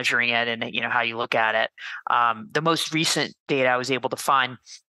when you're measuring it and how you look at it. The most recent data I was able to find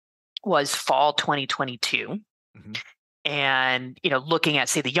was fall 2022. And looking at,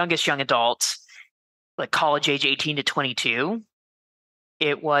 say, the youngest young adults, like college age 18 to 22,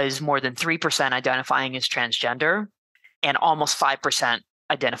 it was more than 3% identifying as transgender and almost 5%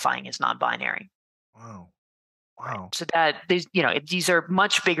 identifying as non-binary. Wow. So that these are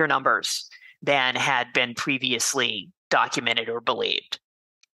much bigger numbers than had been previously documented or believed.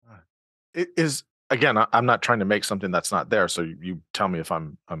 It is, again, I'm not trying to make something that's not there. So you tell me if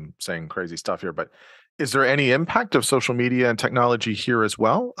I'm saying crazy stuff here, but is there any impact of social media and technology here as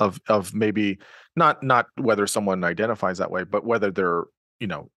well? Of maybe not whether someone identifies that way, but whether they're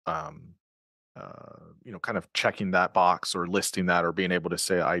kind of checking that box or listing that or being able to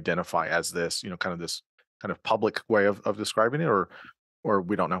say identify as this, kind of this kind of public way of describing it, or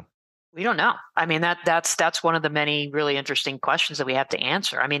we don't know. We don't know. I mean, that's one of the many really interesting questions that we have to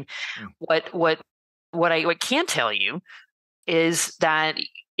answer. I mean, what I can tell you is that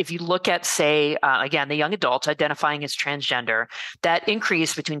if you look at, say, again, the young adults identifying as transgender, that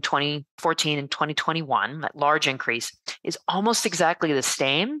increase between 2014 and 2021, that large increase, is almost exactly the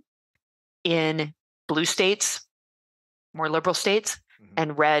same in blue states, more liberal states,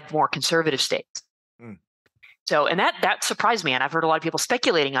 and red, more conservative states. So, and that surprised me. And I've heard a lot of people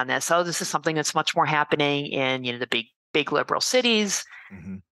speculating on this. Oh, this is something that's much more happening in, the big liberal cities.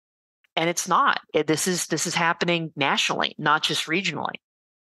 And it's not. This is happening nationally, not just regionally.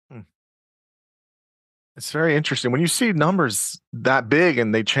 It's very interesting when you see numbers that big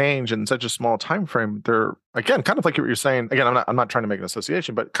and they change in such a small time frame. They're, again, kind of like what you're saying. Again, I'm not trying to make an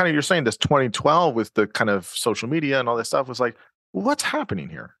association, but kind of you're saying this 2012 with the kind of social media and all this stuff was like, what's happening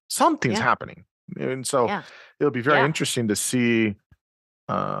here? Something's happening. And so it'll be very interesting to see,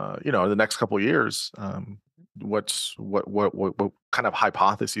 the next couple of years, what kind of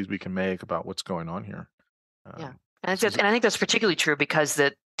hypotheses we can make about what's going on here. And I think that's particularly true because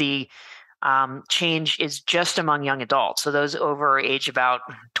the change is just among young adults. So those over age about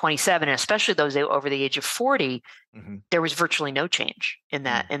 27, and especially those over the age of 40, there was virtually no change in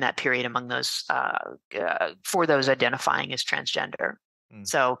that period among those for those identifying as transgender.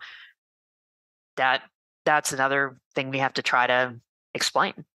 So that's another thing we have to try to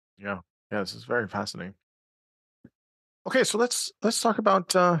explain. Yeah, this is very fascinating. Okay, so let's talk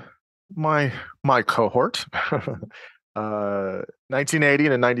about my cohort. 1980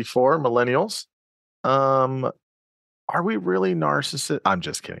 to 94 millennials. Are we really narcissists? I'm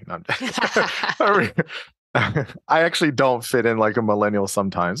just kidding. I actually don't fit in like a millennial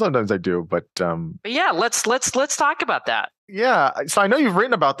sometimes. Sometimes I do, but yeah, let's talk about that. Yeah. So I know you've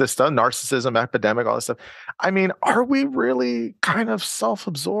written about this stuff, narcissism epidemic, all this stuff. I mean, are we really kind of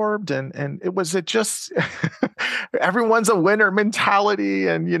self-absorbed and was it just everyone's a winner mentality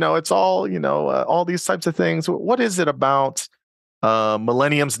and, it's all, all these types of things. What is it about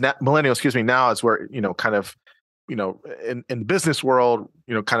millennials, now is where, kind of, in the business world,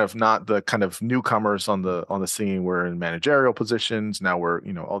 kind of not the kind of newcomers on the scene. We're in managerial positions. Now we're,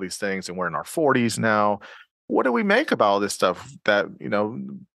 all these things, and we're in our 40s now. What do we make about all this stuff that,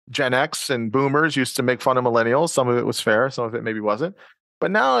 Gen X and boomers used to make fun of millennials? Some of it was fair. Some of it maybe wasn't.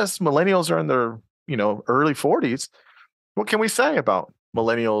 But now as millennials are in their, early 40s, what can we say about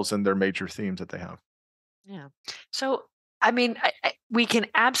millennials and their major themes that they have? Yeah. So, I mean, we can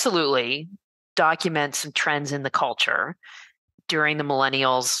absolutely document some trends in the culture during the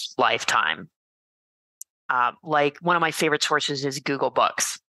millennials' lifetime. Like one of my favorite sources is Google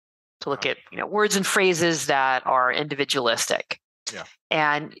Books to look at words and phrases that are individualistic. Yeah.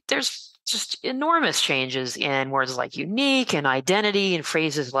 And there's just enormous changes in words like unique and identity and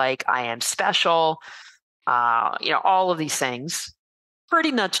phrases like I am special. All of these things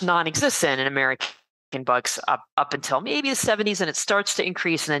pretty much non-existent in American books up until maybe the 70s, and it starts to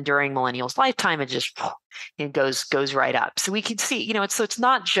increase, and then during millennials' lifetime it goes right up. So we can see, it's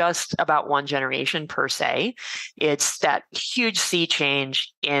not just about one generation per se. It's that huge sea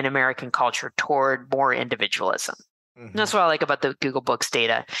change in American culture toward more individualism. And that's what I like about the Google Books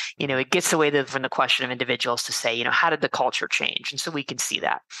data. It gets away from the question of individuals to say, how did the culture change? And so we can see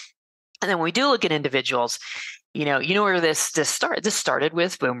that. And then when we do look at individuals, where this started. This started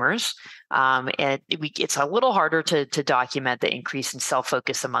with boomers, and it's a little harder to document the increase in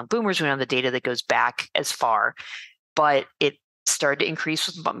self-focus among boomers. We don't have the data that goes back as far, but it started to increase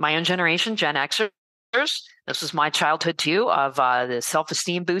with my own generation, Gen Xers. This was my childhood too, of the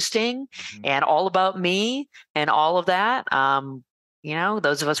self-esteem boosting and all about me and all of that.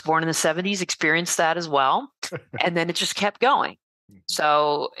 Those of us born in the 70s experienced that as well, and then it just kept going.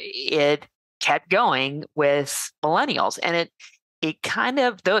 So it kept going with millennials, and it kind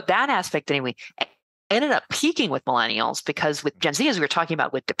of, that aspect anyway, ended up peaking with millennials, because with Gen Z, as we were talking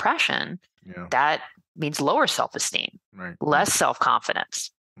about with depression, that means lower self-esteem, less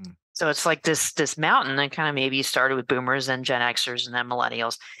self-confidence. So it's like this mountain that kind of maybe started with boomers and Gen Xers and then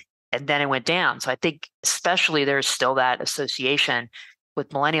millennials, and then it went down. So I think especially there's still that association with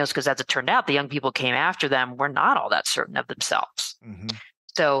millennials, because as it turned out, the young people came after them were not all that certain of themselves.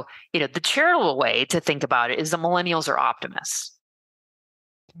 So, the charitable way to think about it is the millennials are optimists,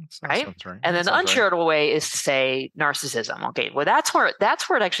 right? And then the uncharitable way is to say narcissism. Okay, well, that's where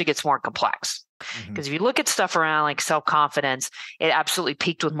it actually gets more complex. Because if you look at stuff around like self-confidence, it absolutely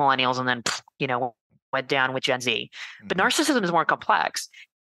peaked with millennials and then, went down with Gen Z. But Mm-hmm. narcissism is more complex.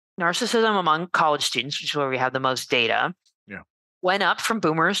 Narcissism among college students, which is where we have the most data, Yeah. went up from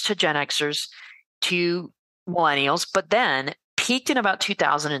boomers to Gen Xers to millennials, but then peaked in about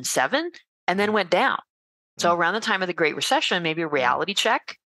 2007 and then went down. So around the time of the Great Recession, maybe a reality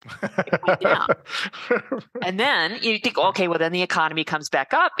check, it went down. And then you think, okay, well, then the economy comes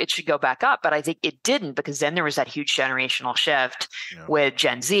back up. It should go back up. But I think it didn't, because then there was that huge generational shift with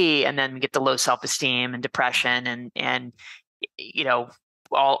Gen Z, and then we get the low self-esteem and depression and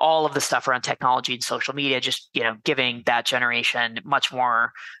all of the stuff around technology and social media, just, giving that generation much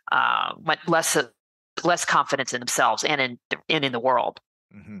more, much less confidence in themselves and in the world.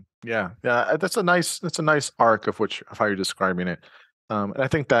 Mm-hmm. Yeah. That's a nice arc of how you're describing it. And I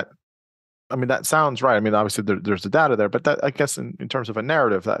think that, that sounds right. Obviously there's the data there, but that, I guess in terms of a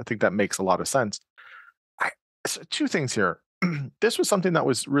narrative, I think that makes a lot of sense. So two things here. This was something that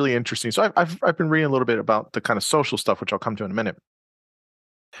was really interesting. So I've been reading a little bit about the kind of social stuff, which I'll come to in a minute.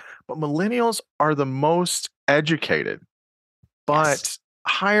 But millennials are the most educated, but Yes.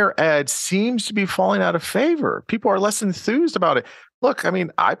 higher ed seems to be falling out of favor. People are less enthused about it. Look, I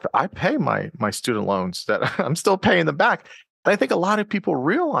pay my student loans that I'm still paying them back. But I think a lot of people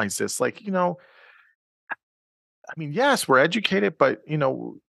realize this, yes, we're educated, but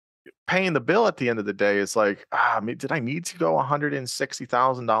paying the bill at the end of the day is like, did I need to go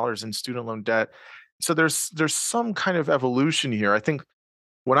 $160,000 in student loan debt? So there's some kind of evolution here. I think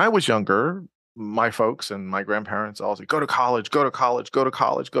when I was younger, my folks and my grandparents all say, go to college, go to college, go to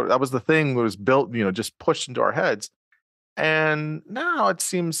college, that was the thing that was built, just pushed into our heads. And now it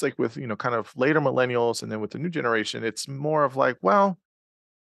seems like with, kind of later millennials and then with the new generation, it's more of like, well,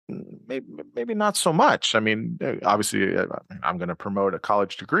 maybe not so much. Obviously, I'm going to promote a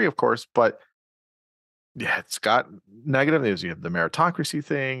college degree, of course, but yeah, it's got negative news. You have the meritocracy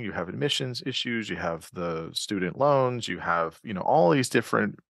thing, you have admissions issues, you have the student loans, you have, all these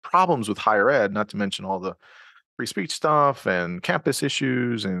different problems with higher ed, not to mention all the free speech stuff and campus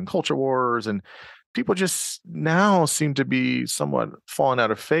issues and culture wars, and people just now seem to be somewhat falling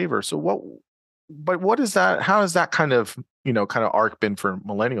out of favor. So what is that? How has that kind of arc been for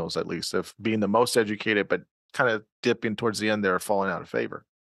millennials, at least, of being the most educated, but kind of dipping towards the end there, falling out of favor?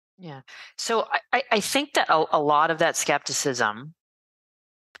 Yeah. So I think that a lot of that skepticism.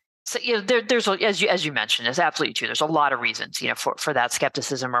 So there's as you mentioned, it's absolutely true. There's a lot of reasons for that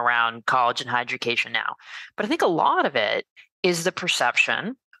skepticism around college and higher education now, but I think a lot of it is the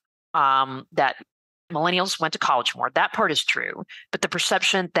perception that millennials went to college more. That part is true, but the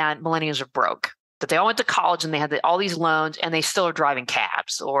perception that millennials are broke, that they all went to college and they had all these loans and they still are driving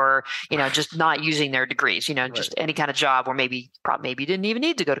cabs or, just not using their degrees, just any kind of job where maybe you didn't even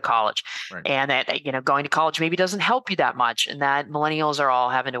need to go to college. Right. And that, going to college maybe doesn't help you that much. And that millennials are all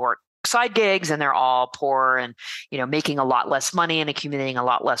having to work side gigs and they're all poor and, making a lot less money and accumulating a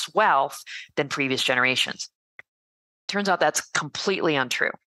lot less wealth than previous generations. Turns out that's completely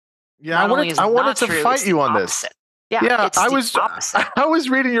untrue. Yeah, I wanted to fight you on this. Yeah, I was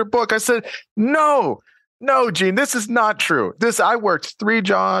reading your book. I said, no, Gene, this is not true. I worked 3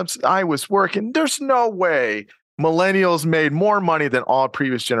 jobs. I was working. There's no way millennials made more money than all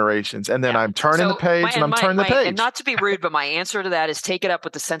previous generations. And then I'm turning the page and I'm turning the page. And not to be rude, but my answer to that is take it up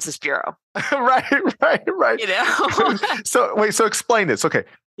with the Census Bureau. Right. So explain this. Okay.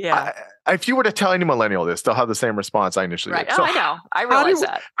 Yeah. If you were to tell any millennial this, they'll have the same response I initially did. So I know. I realize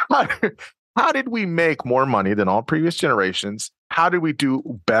that. How did we make more money than all previous generations? How did we do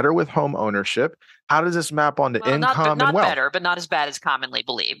better with home ownership? How does this map onto income and wealth? Not better, but not as bad as commonly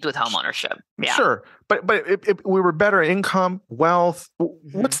believed with home ownership. Yeah. Sure, but if we were better at income, wealth.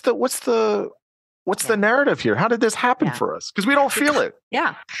 Mm-hmm. What's the narrative here? How did this happen for us? Because we don't feel it.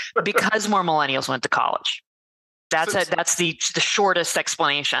 Yeah, because more millennials went to college. That's the shortest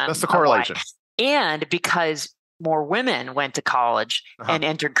explanation. That's the correlation. And because more women went to college and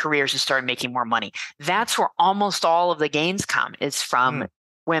entered careers and started making more money. That's where almost all of the gains come, is from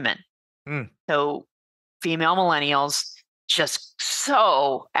women. So female millennials just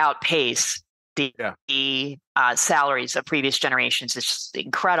so outpace the salaries of previous generations. It's just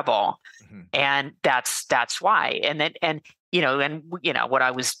incredible. And that's why. And what I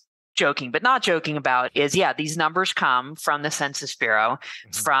was joking, but not joking about is, these numbers come from the Census Bureau,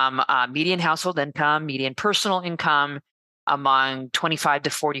 from median household income, median personal income among 25 to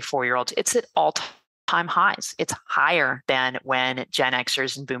 44-year-olds. It's at all-time highs. It's higher than when Gen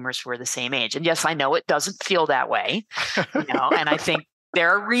Xers and Boomers were the same age. And yes, I know it doesn't feel that way, and I think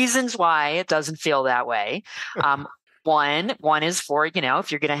there are reasons why it doesn't feel that way. One is for, if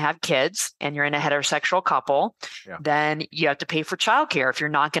you're going to have kids and you're in a heterosexual couple, then you have to pay for childcare if you're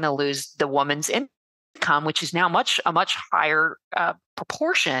not going to lose the woman's income. income, which is now a much higher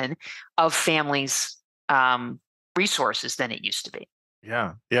proportion of families' resources than it used to be.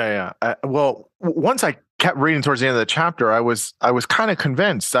 Yeah. Well, once I kept reading towards the end of the chapter, I was kind of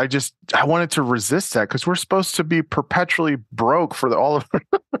convinced. I wanted to resist that because we're supposed to be perpetually broke for all of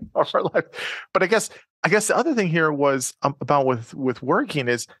our life. But I guess the other thing here was about with working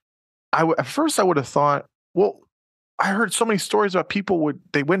is at first I would have thought, well, I heard so many stories about people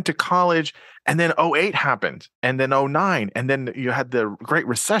they went to college and then '08 happened and then '09 and then you had the Great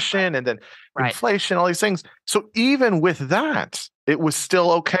Recession and then inflation, all these things. So even with that, it was still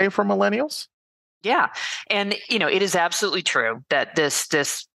okay for millennials? Yeah. And, it is absolutely true that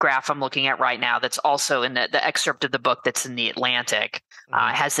this graph I'm looking at right now, that's also in the excerpt of the book that's in the Atlantic,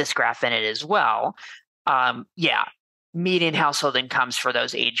 has this graph in it as well. Median household incomes for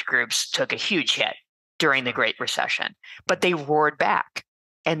those age groups took a huge hit during the Great Recession, but they roared back,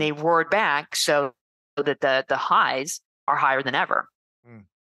 and they roared back so that the highs are higher than ever.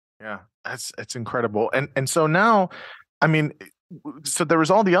 Yeah, it's incredible. And so now, I mean, so there was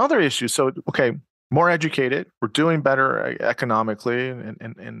all the other issues. So, okay, more educated, we're doing better economically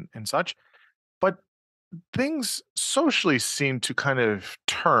and such, but things socially seem to kind of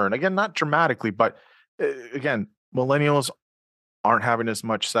turn again, not dramatically, but again, millennials aren't having as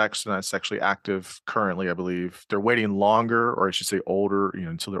much sex, not sexually active currently, I believe. They're waiting longer, or I should say older,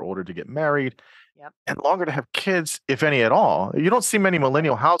 until they're older to get married. Yep. And longer to have kids, if any at all. You don't see many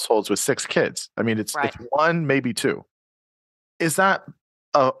millennial households with 6 kids. I mean, it's one, maybe 2. Is that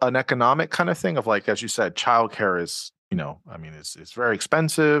an economic kind of thing of like, as you said, childcare is, it's very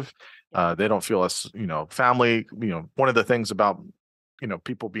expensive. They don't feel as, family, one of the things about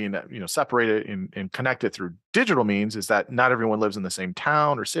people being separated and connected through digital means is that not everyone lives in the same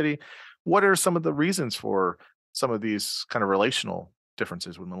town or city. What are some of the reasons for some of these kind of relational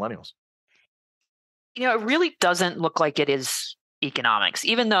differences with millennials? It really doesn't look like it is economics,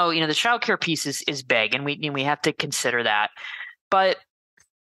 even though the childcare piece is big, and we have to consider that. But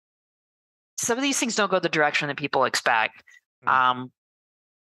some of these things don't go the direction that people expect.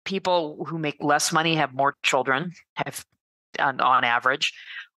 People who make less money have more children, have on average.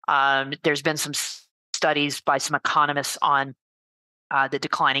 There's been some studies by some economists on the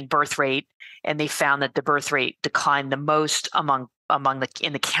declining birth rate, and they found that the birth rate declined the most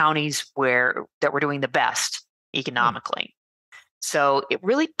in the counties that were doing the best economically. So it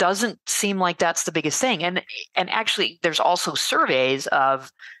really doesn't seem like that's the biggest thing. And actually, there's also surveys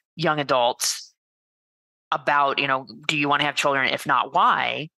of young adults about, do you want to have children? If not,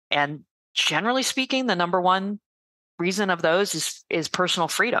 why? And generally speaking, the number one reason of those is personal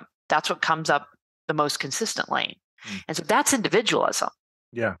freedom. That's what comes up the most consistently. And so that's individualism.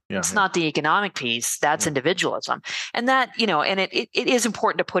 It's not the economic piece. That's individualism. And that, and it is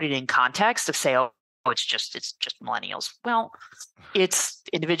important to put it in context of say, it's just millennials. Well, it's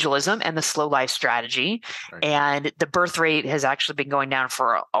individualism and the slow life strategy. And the birth rate has actually been going down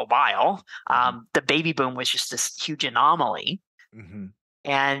for a while. The baby boom was just this huge anomaly.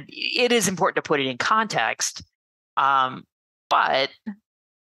 And it is important to put it in context. But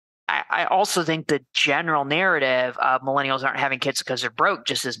I also think the general narrative of millennials aren't having kids because they're broke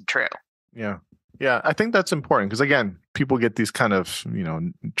just isn't true. Yeah, I think that's important because again, people get these kind of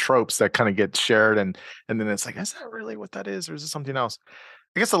tropes that kind of get shared, and then it's like, is that really what that is, or is it something else?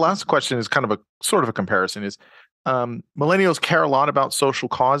 I guess the last question is kind of a sort of a comparison. Is millennials care a lot about social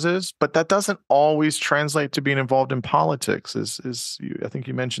causes, but that doesn't always translate to being involved in politics. I think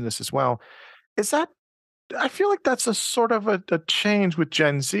you mentioned this as well. Is that? I feel like that's a sort of a change with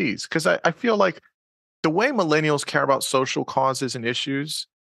Gen Zs because I feel like the way millennials care about social causes and issues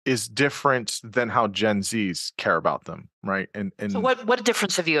is different than how Gen Zs care about them, right? And so what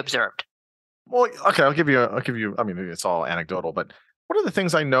difference have you observed? Well, okay, I'll give you. I mean, it's all anecdotal, but one of the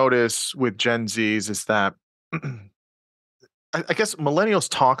things I notice with Gen Zs is that I guess millennials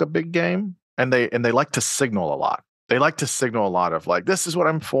talk a big game, and they like to signal a lot. They like to signal a lot of like, this is what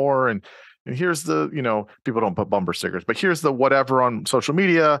I'm for, and here's the, people don't put bumper stickers, but here's the whatever on social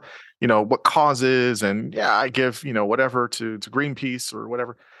media, what causes, and I give, whatever to Greenpeace or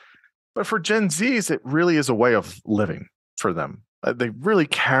whatever. But for Gen Zs, it really is a way of living for them. They really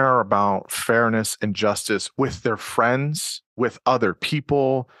care about fairness and justice with their friends, with other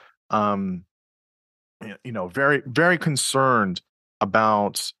people. Very, very concerned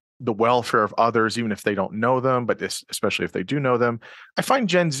about the welfare of others, even if they don't know them, but especially if they do know them. I find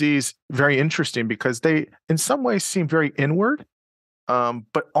Gen Zs very interesting because they, in some ways, seem very inward,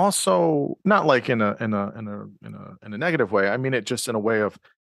 but also not like in a negative way. I mean it just in a way of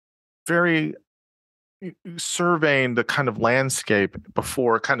very surveying the kind of landscape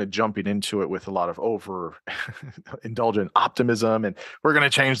before kind of jumping into it with a lot of over indulgent optimism and we're going to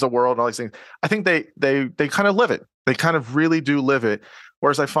change the world and all these things. I think they kind of live it. They kind of really do live it.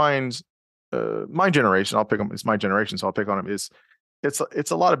 Whereas I find my generation, I'll pick them. It's my generation, so I'll pick on them.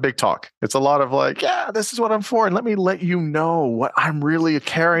 It's a lot of big talk. It's a lot of like, yeah, this is what I'm for, and let me let you know what I'm really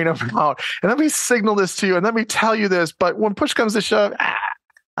caring about, and let me signal this to you, and let me tell you this. But when push comes to shove,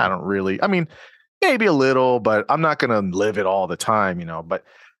 I don't really. I mean, maybe a little, but I'm not going to live it all the time, But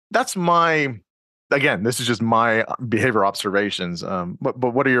that's again, this is just my behavior observations. But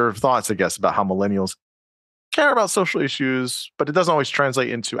what are your thoughts, I guess, about how millennials care about social issues, but it doesn't always translate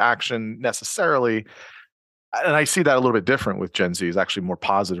into action necessarily? And I see that a little bit different with Gen Z. Is actually more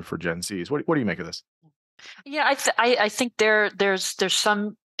positive for Gen Zs. What do you make of this? Yeah, I think there's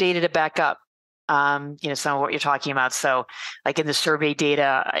some data to back up some of what you're talking about. So like in the survey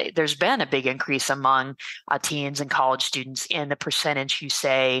data, there's been a big increase among teens and college students in the percentage who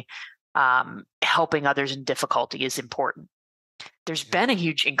say helping others in difficulty is important. There's been a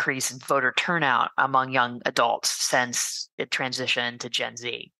huge increase in voter turnout among young adults since it transitioned to Gen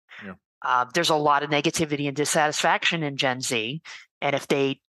Z. Yeah. There's a lot of negativity and dissatisfaction in Gen Z. And if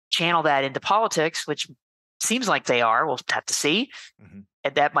they channel that into politics, which seems like they are, we'll have to see,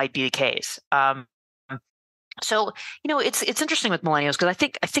 and that might be the case. So, it's interesting with millennials because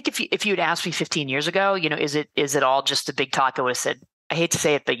I think if you had asked me 15 years ago, is it all just a big talk? I would have said, I hate to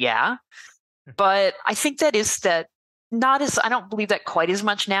say it, but yeah. But I think that not as, I don't believe that quite as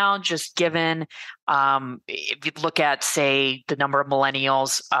much now, just given if you look at, say, the number of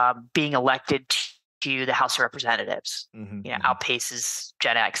millennials being elected to the House of Representatives, outpaces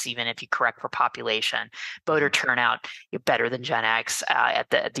Gen X, even if you correct for population. Voter turnout, better than Gen X at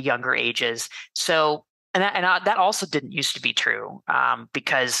the younger ages. So, that also didn't used to be true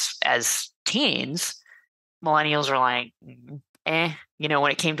because as teens, millennials are like,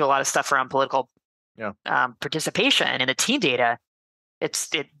 when it came to a lot of stuff around political participation in the teen data, it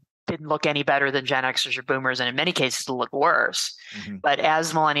didn't look any better than Gen Xers or Boomers, and in many cases, it looked worse. But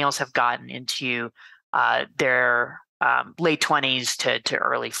as millennials have gotten into their late 20s to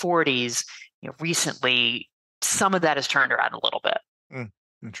early 40s, recently, some of that has turned around a little bit.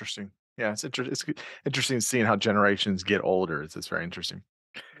 Interesting. Yeah, it's interesting seeing how generations get older. It's very interesting.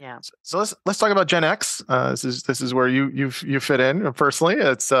 Yeah. So let's talk about Gen X. This is where you fit in personally.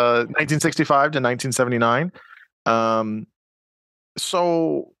 It's 1965 to 1979.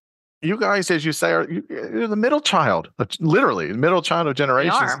 So you guys, as you say, you're the middle child, literally the middle child of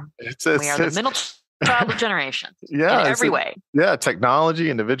generations. We are the middle child of generations. Yeah, in every way. Yeah, technology,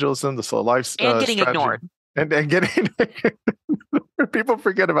 individualism, the slow life, and getting strategy, ignored, and getting people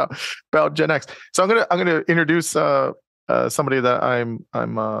forget about Gen X. So I'm gonna introduce somebody that I'm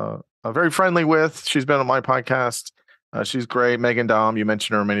very friendly with. She's been on my podcast. She's great. Megan Daum, you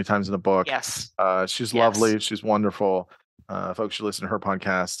mentioned her many times in the book. Yes. She's lovely. She's wonderful. Folks should listen to her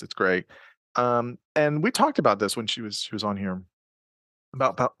podcast. It's great. And we talked about this when she was on here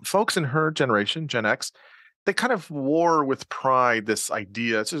about folks in her generation, Gen X. They kind of wore with pride this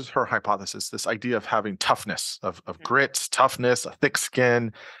idea. This is her hypothesis. This idea of having toughness, of grit, toughness, a thick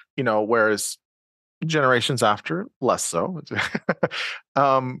skin. Whereas generations after, less so.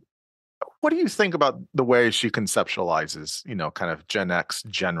 What do you think about the way she conceptualizes, kind of Gen X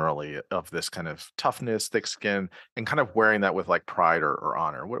generally, of this kind of toughness, thick skin, and kind of wearing that with like pride or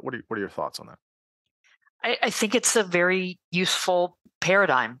honor? What are your thoughts on that? I think it's a very useful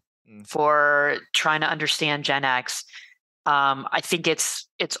paradigm for trying to understand Gen X. I think it's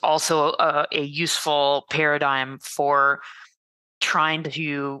also a useful paradigm for trying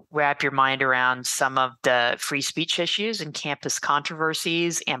to wrap your mind around some of the free speech issues and campus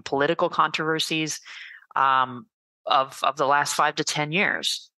controversies and political controversies of the last 5 to 10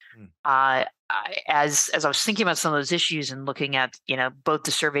 years. As I was thinking about some of those issues and looking at both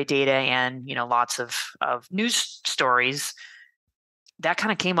the survey data and lots of news stories, that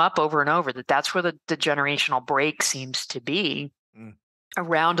kind of came up over and over. That's where the generational break seems to be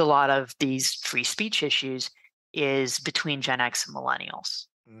around a lot of these free speech issues, is between Gen X and millennials.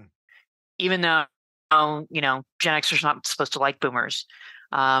 Even though, Gen Xers not supposed to like boomers.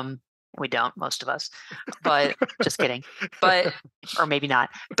 We don't, most of us, but just kidding. But, or maybe not,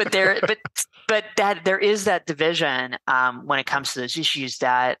 but there is that division when it comes to those issues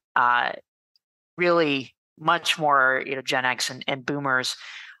that really much more, Gen X and boomers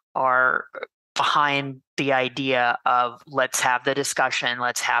are behind the idea of let's have the discussion,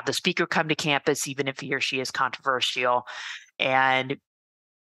 let's have the speaker come to campus, even if he or she is controversial, and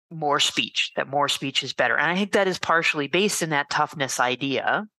more speech, that more speech is better. And I think that is partially based in that toughness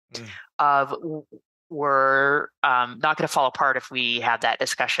idea of we're not going to fall apart if we have that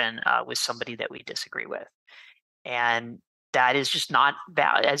discussion with somebody that we disagree with. And that is just not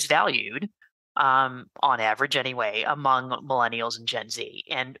as valued on average anyway among millennials and Gen Z.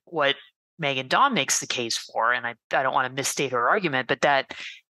 And what Megan Dawn makes the case for, and I don't want to misstate her argument, but that,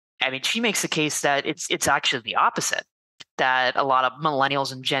 I mean, she makes the case that it's actually the opposite, that a lot of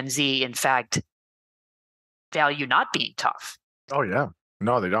millennials and Gen Z, in fact, value not being tough. Oh, yeah.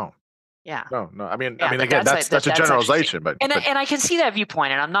 No, they don't. Yeah. No. I mean, Yeah, again, that's a generalization, but and I can see that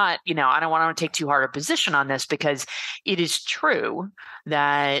viewpoint, and I'm not, I don't want to take too hard a position on this, because it is true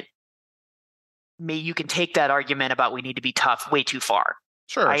that you can take that argument about we need to be tough way too far.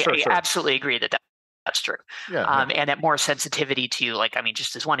 Sure. I absolutely agree that's true. Yeah. And that more sensitivity to, like, I mean,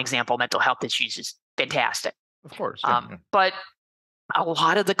 just as one example, mental health issues is fantastic. Of course. But a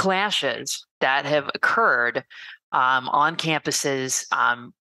lot of the clashes that have occurred on campuses,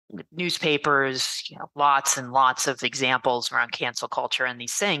 newspapers, lots and lots of examples around cancel culture and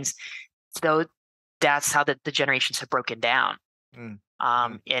these things. So that's how the generations have broken down. And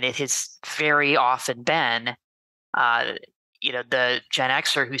it has very often been, the Gen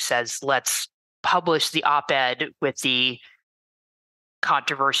Xer who says, let's publish the op-ed with the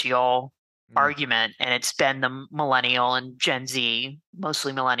controversial argument. And it's been the millennial and Gen Z,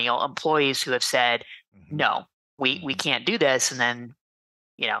 mostly millennial employees, who have said, no, we can't do this. And then,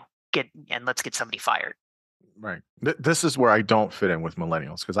 let's get somebody fired. Right. This is where I don't fit in with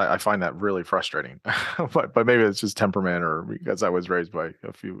millennials, because I find that really frustrating. but maybe it's just temperament, or because I was raised by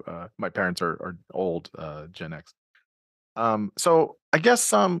a few. My parents are old Gen X. So I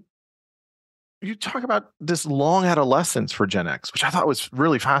guess you talk about this long adolescence for Gen X, which I thought was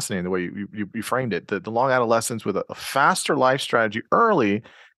really fascinating, the way you framed it. The long adolescence with a faster life strategy early,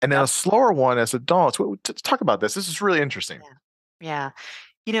 and then a slower one as adults. Talk about this. This is really interesting. Yeah.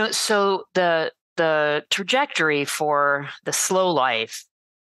 So the trajectory for the slow life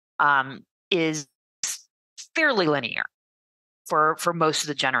is fairly linear for most of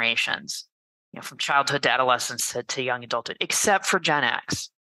the generations, from childhood to adolescence to young adulthood, except for Gen X.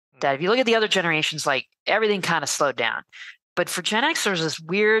 That if you look at the other generations, like, everything kind of slowed down. But for Gen X, there's this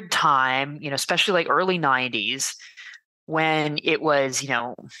weird time, especially like early 90s, when it was,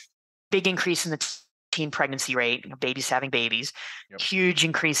 big increase in the teen pregnancy rate, babies having babies, huge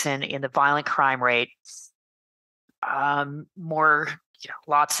increase in the violent crime rate, more,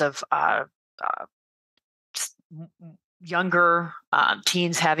 lots of younger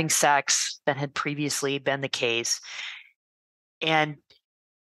teens having sex than had previously been the case. And,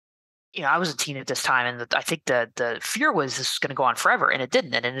 I was a teen at this time, and I think the fear was this was going to go on forever, and it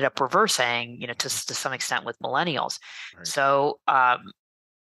didn't. It ended up reversing, to some extent with millennials. Right. So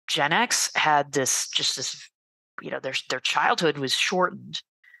Gen X had this, their childhood was shortened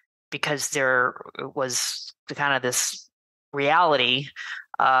because there was kind of this reality,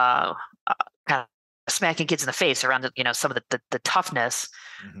 kind of smacking kids in the face around some of the toughness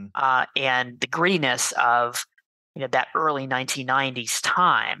and the grittiness of that early 1990s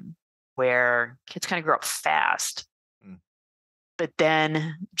time, where kids kind of grew up fast. But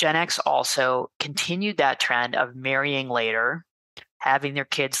then Gen X also continued that trend of marrying later, having their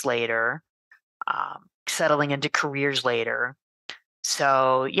kids later, settling into careers later.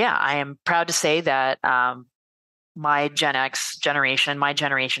 So, yeah, I am proud to say that my Gen X generation,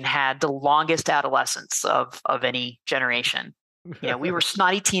 had the longest adolescence of any generation. We were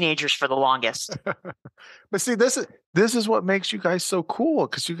snotty teenagers for the longest. But see, this is what makes you guys so cool,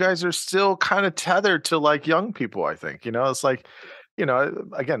 because you guys are still kind of tethered to like young people, I think. It's like,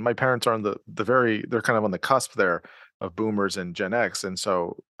 again, my parents are on they're kind of on the cusp there of boomers and Gen X. And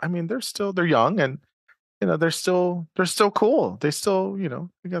so, I mean, they're young, and they're still cool. They still,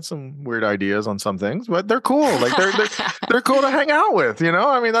 they got some weird ideas on some things, but they're cool. Like they're cool to hang out with.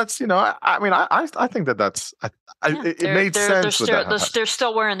 I mean, that's, I think that's it made sense. They're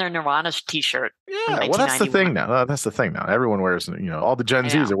still wearing their Nirvana t-shirt. Yeah, well, that's the thing now. Everyone wears, all the Gen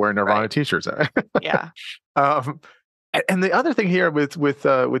Zs are wearing Nirvana t-shirts. Yeah. And the other thing here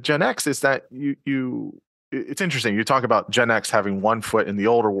with Gen X is that it's interesting. You talk about Gen X having one foot in the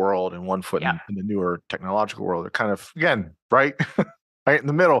older world and one foot in the newer technological world. They're kind of, again, right in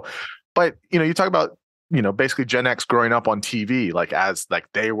the middle. But, you talk about, basically Gen X growing up on TV, like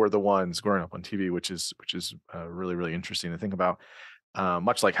they were the ones growing up on TV, which is really, really interesting to think about.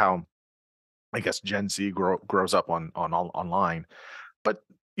 Much like how, I guess, Gen Z grows up on online. But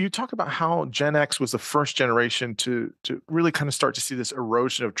you talk about how Gen X was the first generation to really kind of start to see this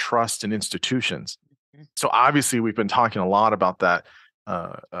erosion of trust in institutions. So obviously we've been talking a lot about that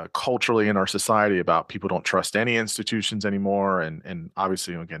culturally in our society about people don't trust any institutions anymore, and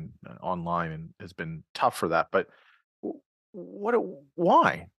obviously again online and has been tough for that. But what?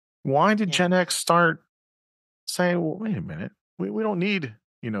 Why did Yeah. Gen X start saying, "Well, wait a minute, we don't need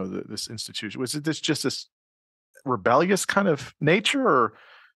this institution"? Was it just this rebellious kind of nature, or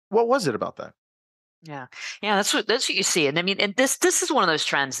what was it about that? Yeah, yeah, that's what you see, and I mean, and this is one of those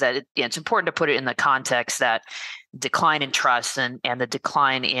trends that it's important to put it in the context that decline in trust and the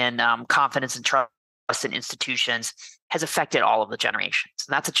decline in confidence and trust in institutions has affected all of the generations,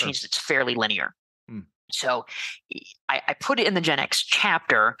 and that's a Sure. change that's fairly linear. Mm. So I put it in the Gen X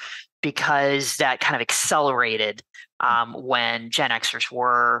chapter because that kind of accelerated when Gen Xers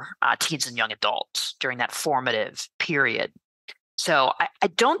were teens and young adults during that formative period. So I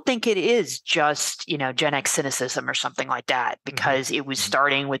don't think it is just, Gen X cynicism or something like that, because it was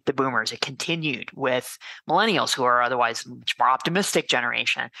starting with the boomers. It continued with millennials, who are otherwise a much more optimistic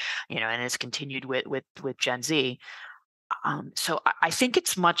generation, and it's continued with Gen Z. So I think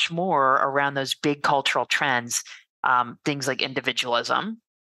it's much more around those big cultural trends, things like individualism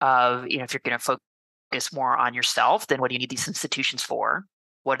of, if you're going to focus more on yourself, then what do you need these institutions for?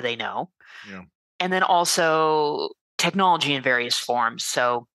 What do they know? Yeah. And then also technology in various forms.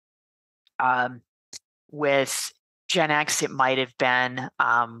 So with Gen X, it might have been,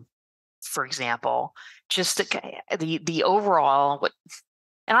 for example, just the overall,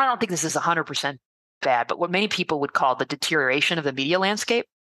 and I don't think this is 100% bad, but what many people would call the deterioration of the media landscape.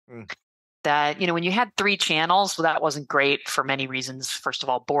 Mm. That, when you had 3 channels, well, that wasn't great for many reasons. First of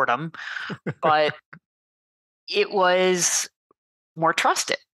all, boredom, but it was more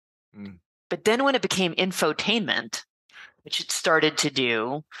trusted. Mm. But then when it became infotainment, which it started to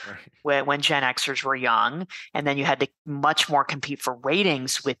do when Gen Xers were young, and then you had to much more compete for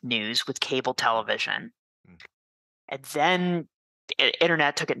ratings with news, with cable television. And then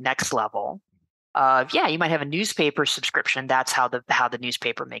internet took it next level. You might have a newspaper subscription. That's how the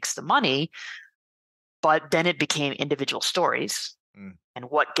newspaper makes the money. But then it became individual stories. And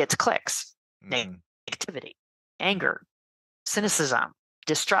what gets clicks? Negativity, anger, cynicism,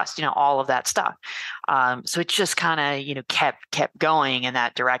 distrust, all of that stuff. So it just kind of, kept going in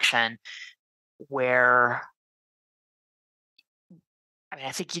that direction where,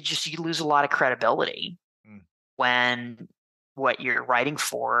 I think you lose a lot of credibility when what you're writing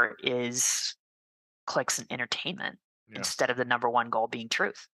for is clicks and entertainment instead of the number one goal being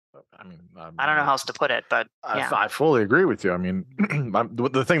truth. I don't know how else to put it, but yeah. I fully agree with you.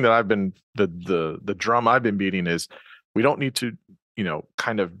 The thing that I've been the drum I've been beating is we don't need to,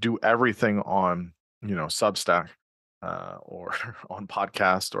 kind of do everything on, Substack or on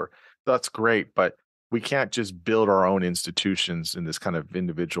podcast, or that's great, but we can't just build our own institutions in this kind of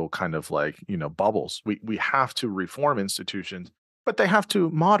individual kind of bubbles. We have to reform institutions, but they have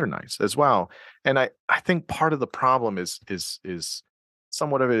to modernize as well. And I think part of the problem is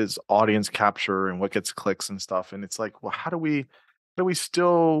somewhat of it is audience capture and what gets clicks and stuff. And it's like, well, how do we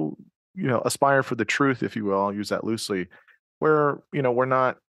still, aspire for the truth, if you will, I'll use that loosely, where, we're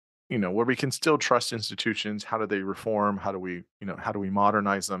not, where we can still trust institutions. How do they reform? How do we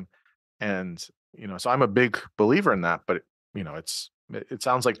modernize them? And, so I'm a big believer in that, but it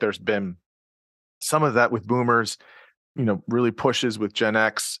sounds like there's been some of that with boomers, really pushes with Gen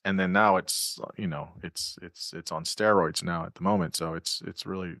X, and then now it's it's on steroids now at the moment. So it's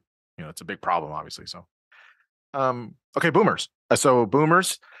really, it's a big problem, obviously. So okay, boomers. So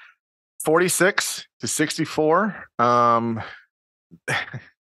boomers 46 to 64.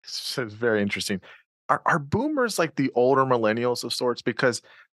 It's very interesting. Are boomers like the older millennials of sorts? Because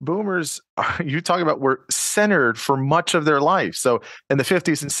boomers, you talk about, were centered for much of their life. So in the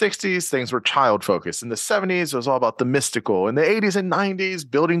 50s and 60s, things were child focused. In the 70s, it was all about the mystical. In the 80s and 90s,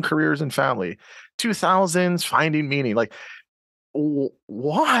 building careers and family. 2000s, finding meaning. Like,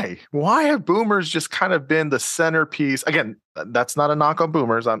 why have boomers just kind of been the centerpiece? Again, that's not a knock on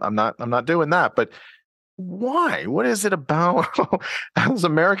boomers. I'm not doing that, but why? What is it about as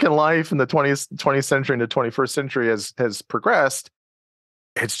American life in the 20th century and the 21st century has progressed?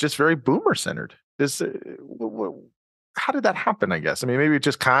 It's just very boomer centered. How did that happen? I guess. Maybe it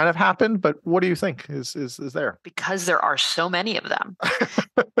just kind of happened, but what do you think is there? Because there are so many of them.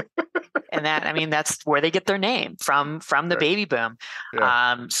 And that's where they get their name from the baby boom.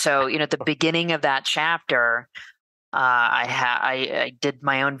 Yeah. So, at the beginning of that chapter, I did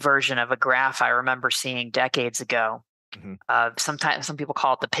my own version of a graph I remember seeing decades ago. Sometimes some people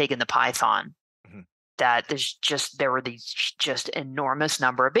call it the pig and the python. That there were these just enormous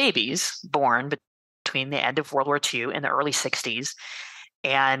number of babies born between the end of World War II and the early 60s.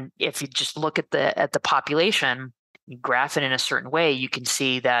 And if you just look at the population, you graph it in a certain way, you can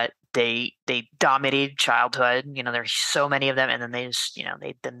see that they dominated childhood. There's so many of them, and then they just,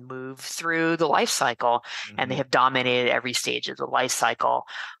 they then move through the life cycle, and they Hmm. have dominated every stage of the life cycle,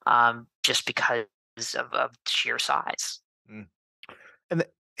 just because of sheer size. Mm. And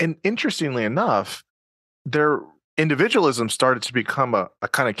and interestingly enough, their individualism started to become a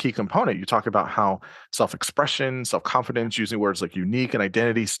kind of key component. You talk about how self-expression, self-confidence, using words like unique and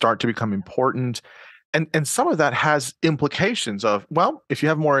identity start to become important. And some of that has implications of, well, if you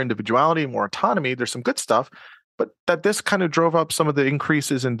have more individuality, more autonomy, there's some good stuff, but that this kind of drove up some of the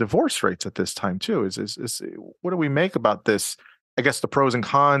increases in divorce rates at this time too. Is what do we make about this? I guess the pros and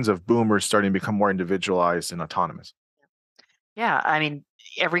cons of boomers starting to become more individualized and autonomous. Yeah, I mean,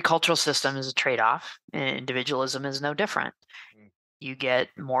 every cultural system is a trade-off, and individualism is no different. You get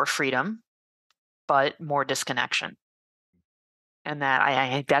more freedom, but more disconnection. And that I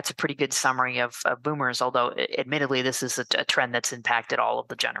think that's a pretty good summary of boomers, although admittedly, this is a trend that's impacted all of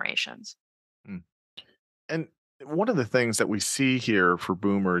the generations. Mm. And one of the things that we see here for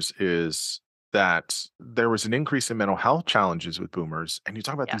boomers is that there was an increase in mental health challenges with boomers. And you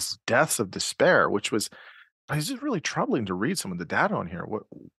talk about these Yes. deaths of despair, which was it's just really troubling to read some of the data on here.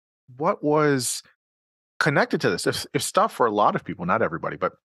 What was connected to this? If stuff for a lot of people, not everybody,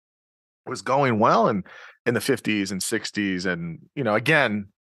 but was going well in the 50s and 60s, and again,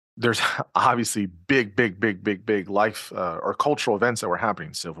 there's obviously big life or cultural events that were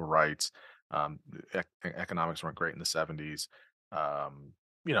happening. Civil rights, economics weren't great in the 70s,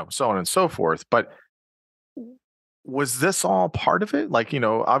 so on and so forth. But was this all part of it? Like,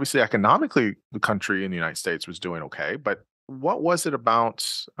 obviously economically, the country in the United States was doing okay, but what was it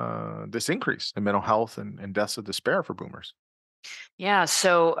about this increase in mental health and deaths of despair for boomers? Yeah.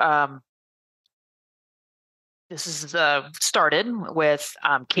 So this is started with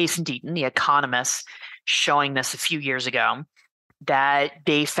Case and Deaton, the economists, showing this a few years ago, that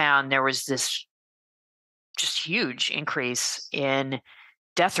they found there was this just huge increase in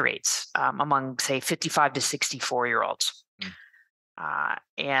death rates among, say, 55 to 64-year-olds. Mm.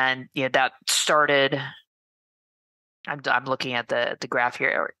 And that started. I'm looking at the graph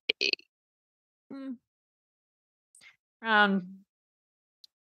here. mm, Around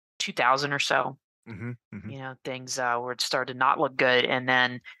 2000 or so. Mhm, mhm, Things where it started to not look good, and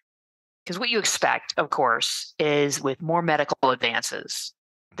then because what you expect, of course, is with more medical advances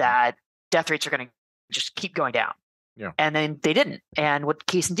mhm. that death rates are going to just keep going down. Yeah. And then they didn't. And what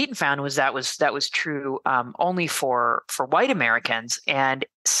Case and Deaton found was that was true only for white Americans. And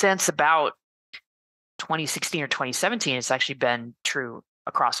since about 2016 or 2017, it's actually been true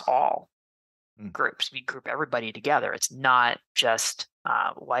across all Mm. groups. We group everybody together. It's not just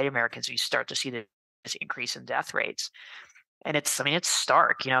white Americans. You start to see this increase in death rates. And it's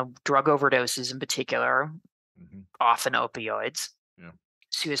stark. Drug overdoses in particular, Mhm. often opioids, Yeah.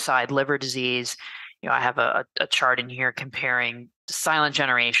 suicide, liver disease. I have a chart in here comparing the silent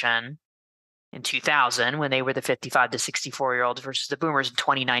generation in 2000, when they were the 55 to 64-year-olds, versus the boomers in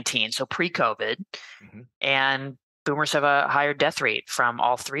 2019, so pre-COVID. Mhm. And boomers have a higher death rate from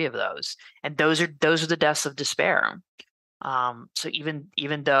all three of those. And those are the deaths of despair. So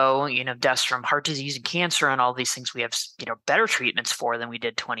even though deaths from heart disease and cancer and all these things we have better treatments for than we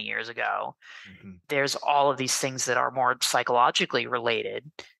did 20 years ago, Mhm. there's all of these things that are more psychologically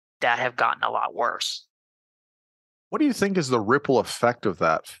related that have gotten a lot worse. What do you think is the ripple effect of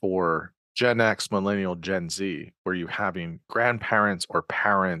that for Gen X, Millennial, Gen Z, where you having grandparents or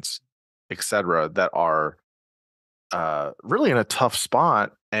parents, et cetera, that are really in a tough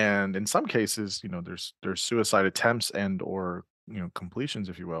spot, and in some cases, there's suicide attempts and or completions,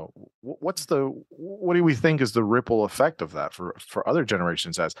 if you will. What do we think is the ripple effect of that for other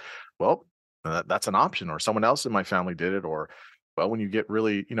generations? As well, that's an option, or someone else in my family did it, or well, when you get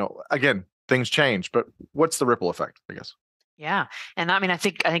really, again, things change, but what's the ripple effect? I guess. Yeah, and I mean, I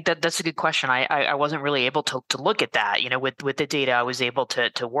think that that's a good question. I wasn't really able to look at that, with the data I was able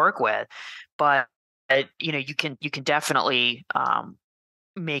to work with, but you can definitely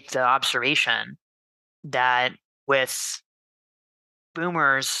make the observation that with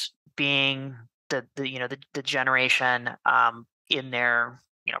boomers being the generation in their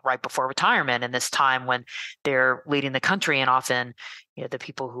right before retirement, and this time when they're leading the country, and often the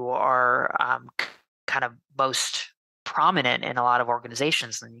people who are kind of most prominent in a lot of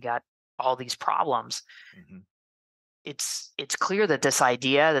organizations, and you got all these problems. Mhm. It's clear that this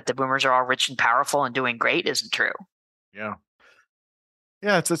idea that the boomers are all rich and powerful and doing great isn't true. Yeah,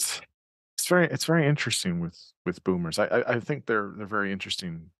 yeah, it's very interesting with boomers. I think they're very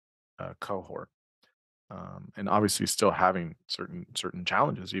interesting cohort, and obviously still having certain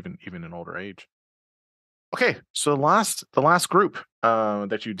challenges even in older age. Okay, so the last group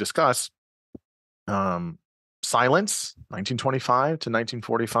that you discussed, um, silence, 1925 to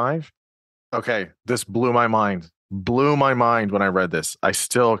 1945. Okay, this blew my mind. Blew my mind when I read this. I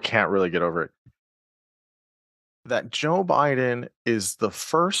still can't really get over it. That Joe Biden is the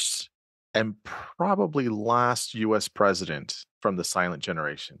first and probably last US president from the silent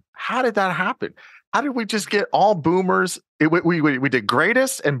generation. How did that happen? How did we just get all boomers? We did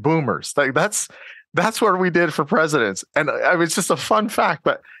greatest and boomers. Like that's what we did for presidents. And I mean, it's just a fun fact,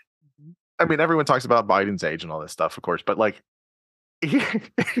 but I mean, everyone talks about Biden's age and all this stuff, of course, but like he,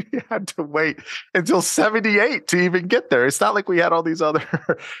 he had to wait until 78 to even get there. It's not like we had all these other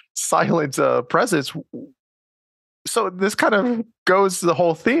silent presidents. So this kind of goes to the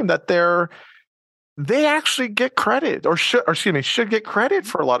whole theme that they actually get credit or excuse me, should get credit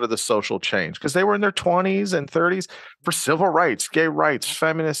for a lot of the social change because they were in their 20s and 30s for civil rights, gay rights,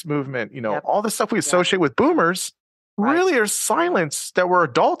 feminist movement, Yep. all the stuff we associate with boomers Right. really are silents that were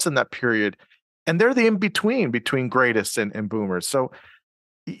adults in that period. And they're the in between greatest and boomers. So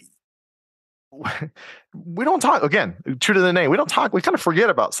we don't talk again, true to the name. We kind of forget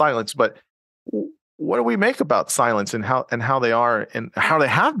about silence, but what do we make about silence and how they are and how they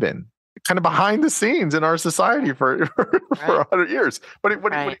have been kind of behind the scenes in our society for Right. 100 years? What do you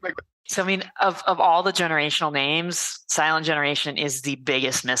Right. make? So I mean, of all the generational names, silent generation is the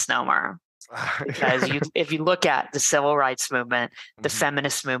biggest misnomer because if you look at the civil rights movement, the Mhm.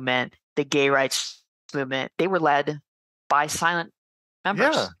 feminist movement, the gay rights movement, they were led by silent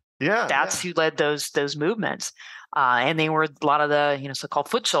members. Yeah. That's who led those movements, and they were a lot of the so-called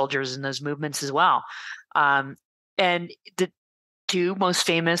foot soldiers in those movements as well. And the two most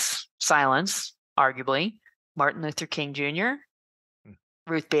famous silents, arguably, Martin Luther King Jr., Mm.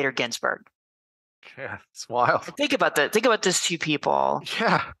 Ruth Bader Ginsburg. Yeah, it's wild. Think about those two people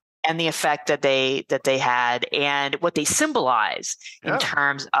Yeah. and the effect that they had and what they symbolize in Yeah.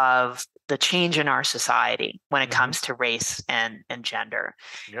 terms of the change in our society when it Mhm. comes to race and gender.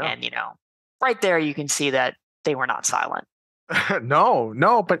 Yeah. And right there you can see that they were not silent.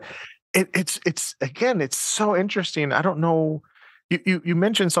 No, but it's again, it's so interesting. I don't know. You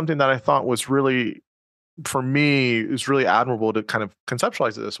mentioned something that I thought was really, for me, is really admirable to kind of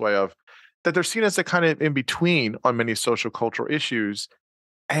conceptualize it this way of that they're seen as a kind of in between on many social cultural issues,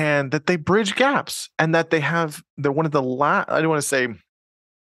 and that they bridge gaps, and that they're one of the last. I don't want to say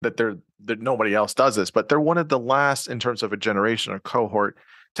that nobody else does this, but they're one of the last in terms of a generation or cohort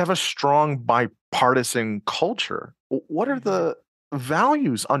to have a strong bipartisan culture. What are the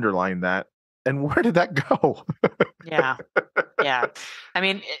values underlying that, and where did that go? Yeah. Yeah. I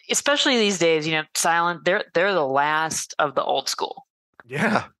mean, especially these days, silent, they're the last of the old school.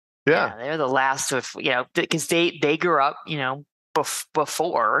 Yeah. They're the last of, because they grew up,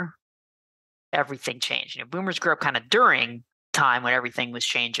 before everything changed. Boomers grew up kind of during time when everything was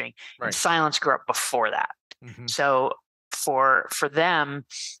changing, and Right. silence grew up before that. Mhm. So for them,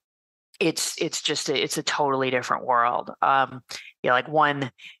 it's just it's a totally different world. Like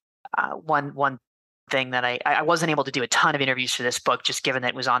one thing that I wasn't able to do a ton of interviews for this book, just given that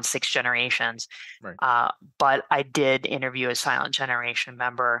it was on 6 generations. Right. But I did interview a silent generation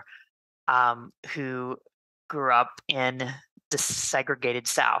member who grew up in the segregated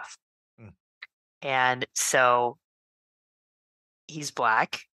South. Mm. And so he's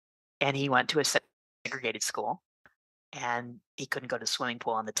Black and he went to a segregated school and he couldn't go to the swimming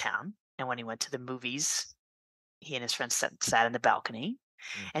pool in the town. And when he went to the movies, he and his friends sat in the balcony.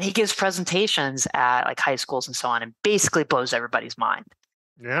 And he gives presentations at like high schools and so on, and basically blows everybody's mind.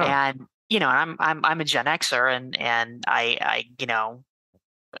 Yeah. And I'm a Gen Xer, and I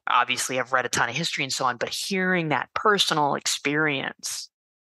obviously I've read a ton of history and so on, but hearing that personal experience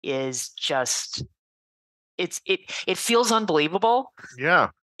is just it feels unbelievable. Yeah.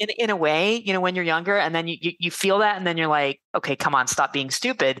 In a way, when you're younger, and then you feel that, and then you're like, okay, come on, stop being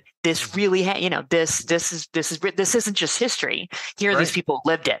stupid. This really, this isn't just history. Here, these people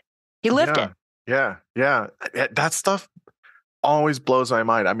lived it. He lived it. Yeah. That stuff always blows my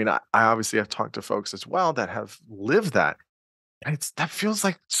mind. I mean, I obviously have talked to folks as well that have lived that. And that feels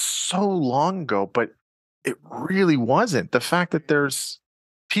like so long ago, but it really wasn't. The fact that there's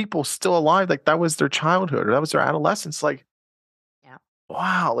people still alive, like that was their childhood or that was their adolescence. Like,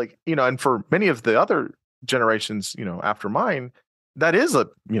 wow, like, and for many of the other generations, after mine, that is a,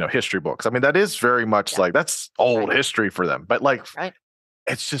 history books. I mean, that is very much like that's old history for them. But like,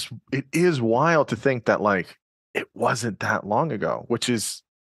 it is wild to think that like it wasn't that long ago, which is,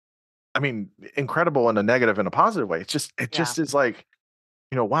 I mean, incredible in a negative and a positive way. It just is like,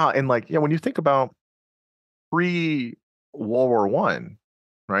 wow. And like, when you think about pre World War I,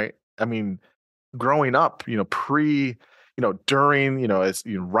 right? I mean, growing up, during, as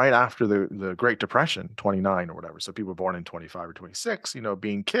right after the Great Depression, 29 or whatever. So people born in 25 or 26,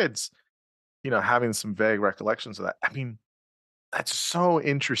 being kids, having some vague recollections of that. I mean, that's so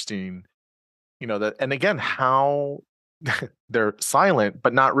interesting, that, and again, how they're silent,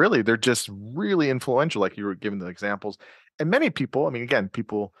 but not really. They're just really influential, like you were giving the examples. And many people, I mean, again,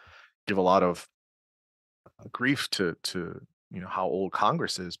 people give a lot of grief to how old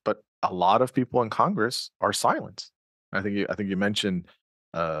Congress is, but a lot of people in Congress are silent. I think you mentioned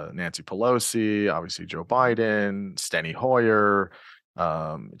Nancy Pelosi, obviously Joe Biden, Steny Hoyer,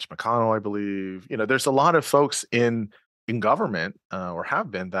 Mitch McConnell, I believe. There's a lot of folks in government, or have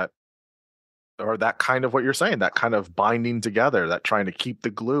been, that are that kind of what you're saying, that kind of binding together, that trying to keep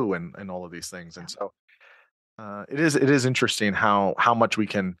the glue and all of these things. And so it is interesting how much we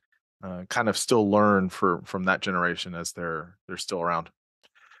can kind of still learn from that generation as they're still around.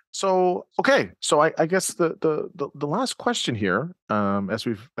 So okay, so I guess the last question here, as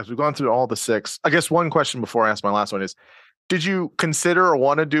we've gone through all the six, I guess one question before I ask my last one is, did you consider or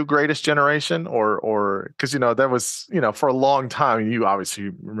want to do Greatest Generation, or because that was, for a long time, you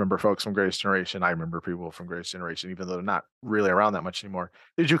obviously remember folks from Greatest Generation. I remember people from Greatest Generation, even though they're not really around that much anymore.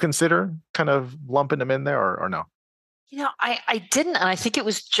 Did you consider kind of lumping them in there, or no? I didn't. And I think it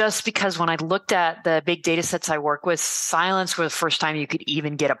was just because when I looked at the big data sets I work with, silence was the first time you could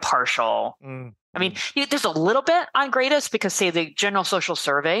even get a partial. I mean, there's a little bit on greatest because, say, the General Social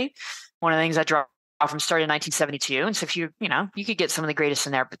Survey, one of the things I draw from started in 1972. And so if you could get some of the greatest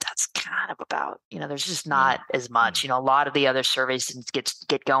in there, but that's kind of about, there's just not as much. A lot of the other surveys didn't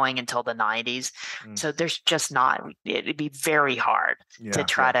get going until the 90s. So there's just not, it'd be very hard to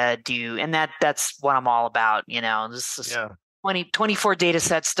try to do. And that's what I'm all about. This is 24 data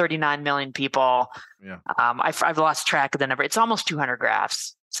sets, 39 million people. I've lost track of the number. It's almost 200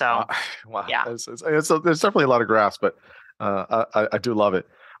 graphs. So wow. Yeah, there's definitely a lot of graphs, but I do love it.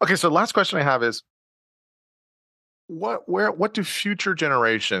 Okay, so the last question I have is, what do future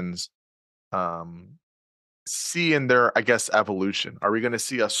generations see in their, I guess, evolution? Are we going to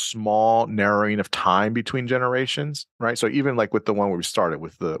see a small narrowing of time between generations, right? So even like with the one where we started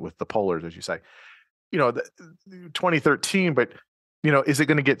with the polars, as you say, 2013, but is it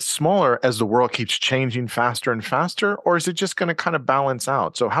going to get smaller as the world keeps changing faster and faster, or is it just going to kind of balance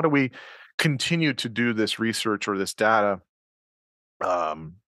out? So how do we continue to do this research or this data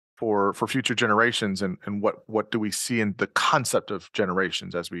for future generations, and what do we see in the concept of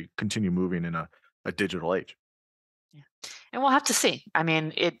generations as we continue moving in a digital age? Yeah. And we'll have to see. I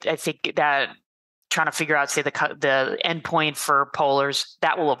mean, I think that trying to figure out, say, the endpoint for polars,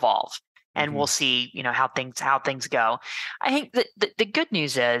 that will evolve, and we'll see, how things go. I think the good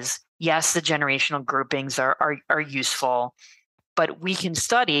news is, yes, the generational groupings are useful, but we can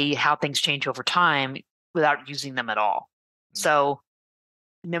study how things change over time without using them at all. So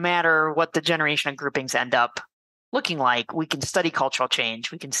no matter what the generational groupings end up looking like, we can study cultural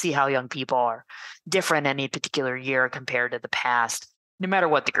change. We can see how young people are different any particular year compared to the past, no matter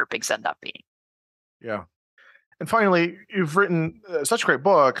what the groupings end up being. Yeah. And finally, you've written such a great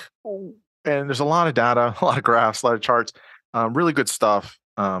book, and there's a lot of data, a lot of graphs, a lot of charts, really good stuff.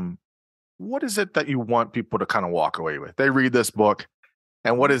 What is it that you want people to kind of walk away with? They read this book,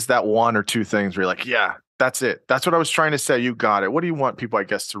 and what is that one or two things where you're like, yeah, that's it. That's what I was trying to say. You got it. What do you want people, I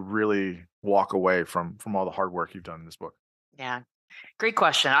guess, to really walk away from all the hard work you've done in this book? Yeah, great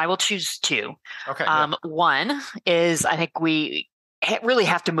question. I will choose two. Okay. One is, I think we really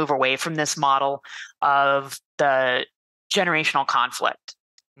have to move away from this model of the generational conflict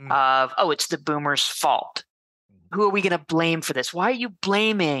of, it's the boomers' fault. Who are we going to blame for this? Why are you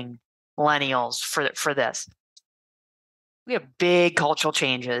blaming millennials for this? We have big cultural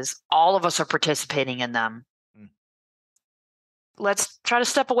changes. All of us are participating in them. Let's try to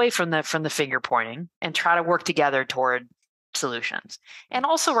step away from the finger pointing and try to work together toward solutions. And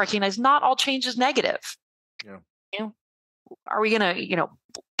also recognize not all change is negative. Yeah. Are we going to,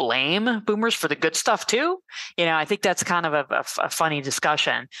 blame boomers for the good stuff too? I think that's kind of a funny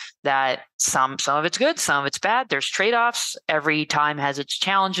discussion, that some of it's good, some of it's bad. There's trade-offs. Every time has its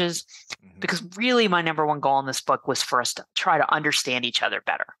challenges, because really my number one goal in this book was for us to try to understand each other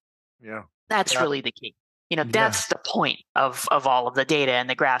better. Yeah. That's really the key. That's the point of all of the data and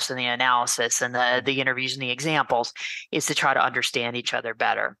the graphs and the analysis and the interviews and the examples, is to try to understand each other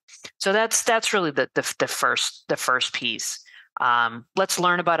better. So that's really the first piece. Let's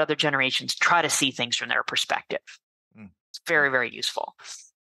learn about other generations, try to see things from their perspective. It's very, very useful.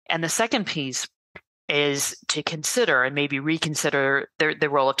 And the second piece is to consider and maybe reconsider the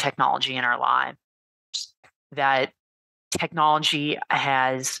role of technology in our lives. That technology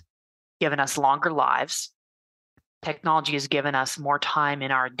has given us longer lives. Technology has given us more time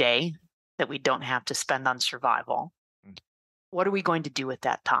in our day that we don't have to spend on survival. What are we going to do with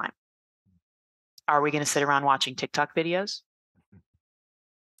that time? Are we going to sit around watching TikTok videos,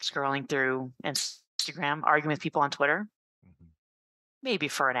 scrolling through Instagram, arguing with people on Twitter? Maybe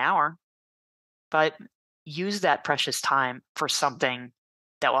for an hour, but use that precious time for something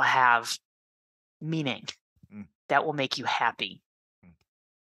that will have meaning, that will make you happy.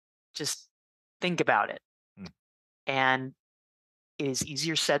 Just think about it. And it is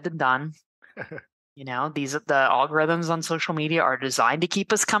easier said than done. You know, the algorithms on social media are designed to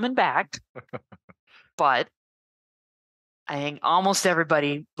keep us coming back. But I think almost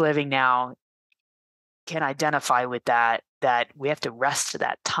everybody living now can identify with that we have to wrest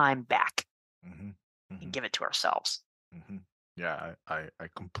that time back and give it to ourselves. Yeah, I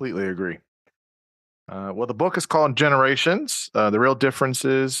completely agree. Well, the book is called Generations, The Real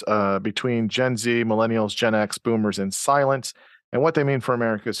Differences Between Gen Z, Millennials, Gen X, Boomers, and Silence, and What They Mean for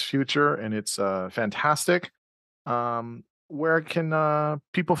America's Future. And it's fantastic. Where can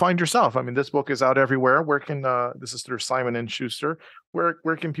people find yourself? I mean, this book is out everywhere. Where can this is through Simon & Schuster.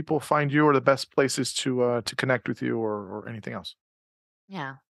 Where can people find you, or the best places to connect with you, or anything else?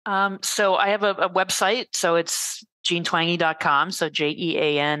 Yeah. So I have a website. So it's jeantwenge.com. So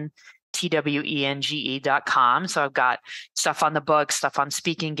JeanTwenge.com. So I've got stuff on the book, stuff on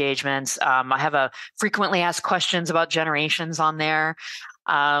speaking engagements. I have a frequently asked questions about generations on there.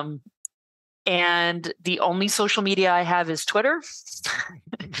 And the only social media I have is Twitter.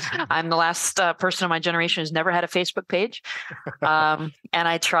 I'm the last person in my generation who's never had a Facebook page. And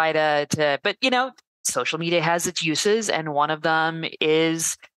I try to, but you know, social media has its uses, and one of them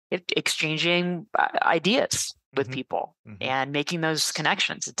is exchanging ideas with people and making those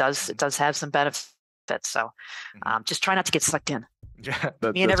connections. It does have some benefits. So just try not to get sucked in. Yeah,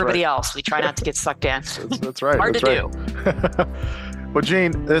 me and everybody else, we try not to get sucked in. That's right. Hard to do. Well,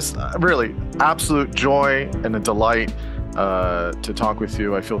 Jean, this really absolute joy and a delight to talk with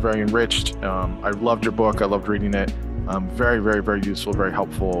you. I feel very enriched. I loved your book. I loved reading it. Very, very, very useful, very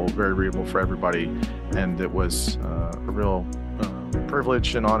helpful, very readable for everybody. And it was a real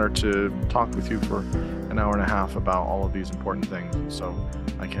privilege and honor to talk with you for an hour and a half about all of these important things. So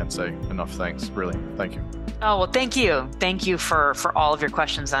I can't say enough thanks. Really, thank you. Oh, well, thank you. Thank you for all of your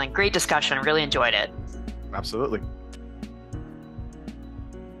questions and a great discussion. I really enjoyed it. Absolutely.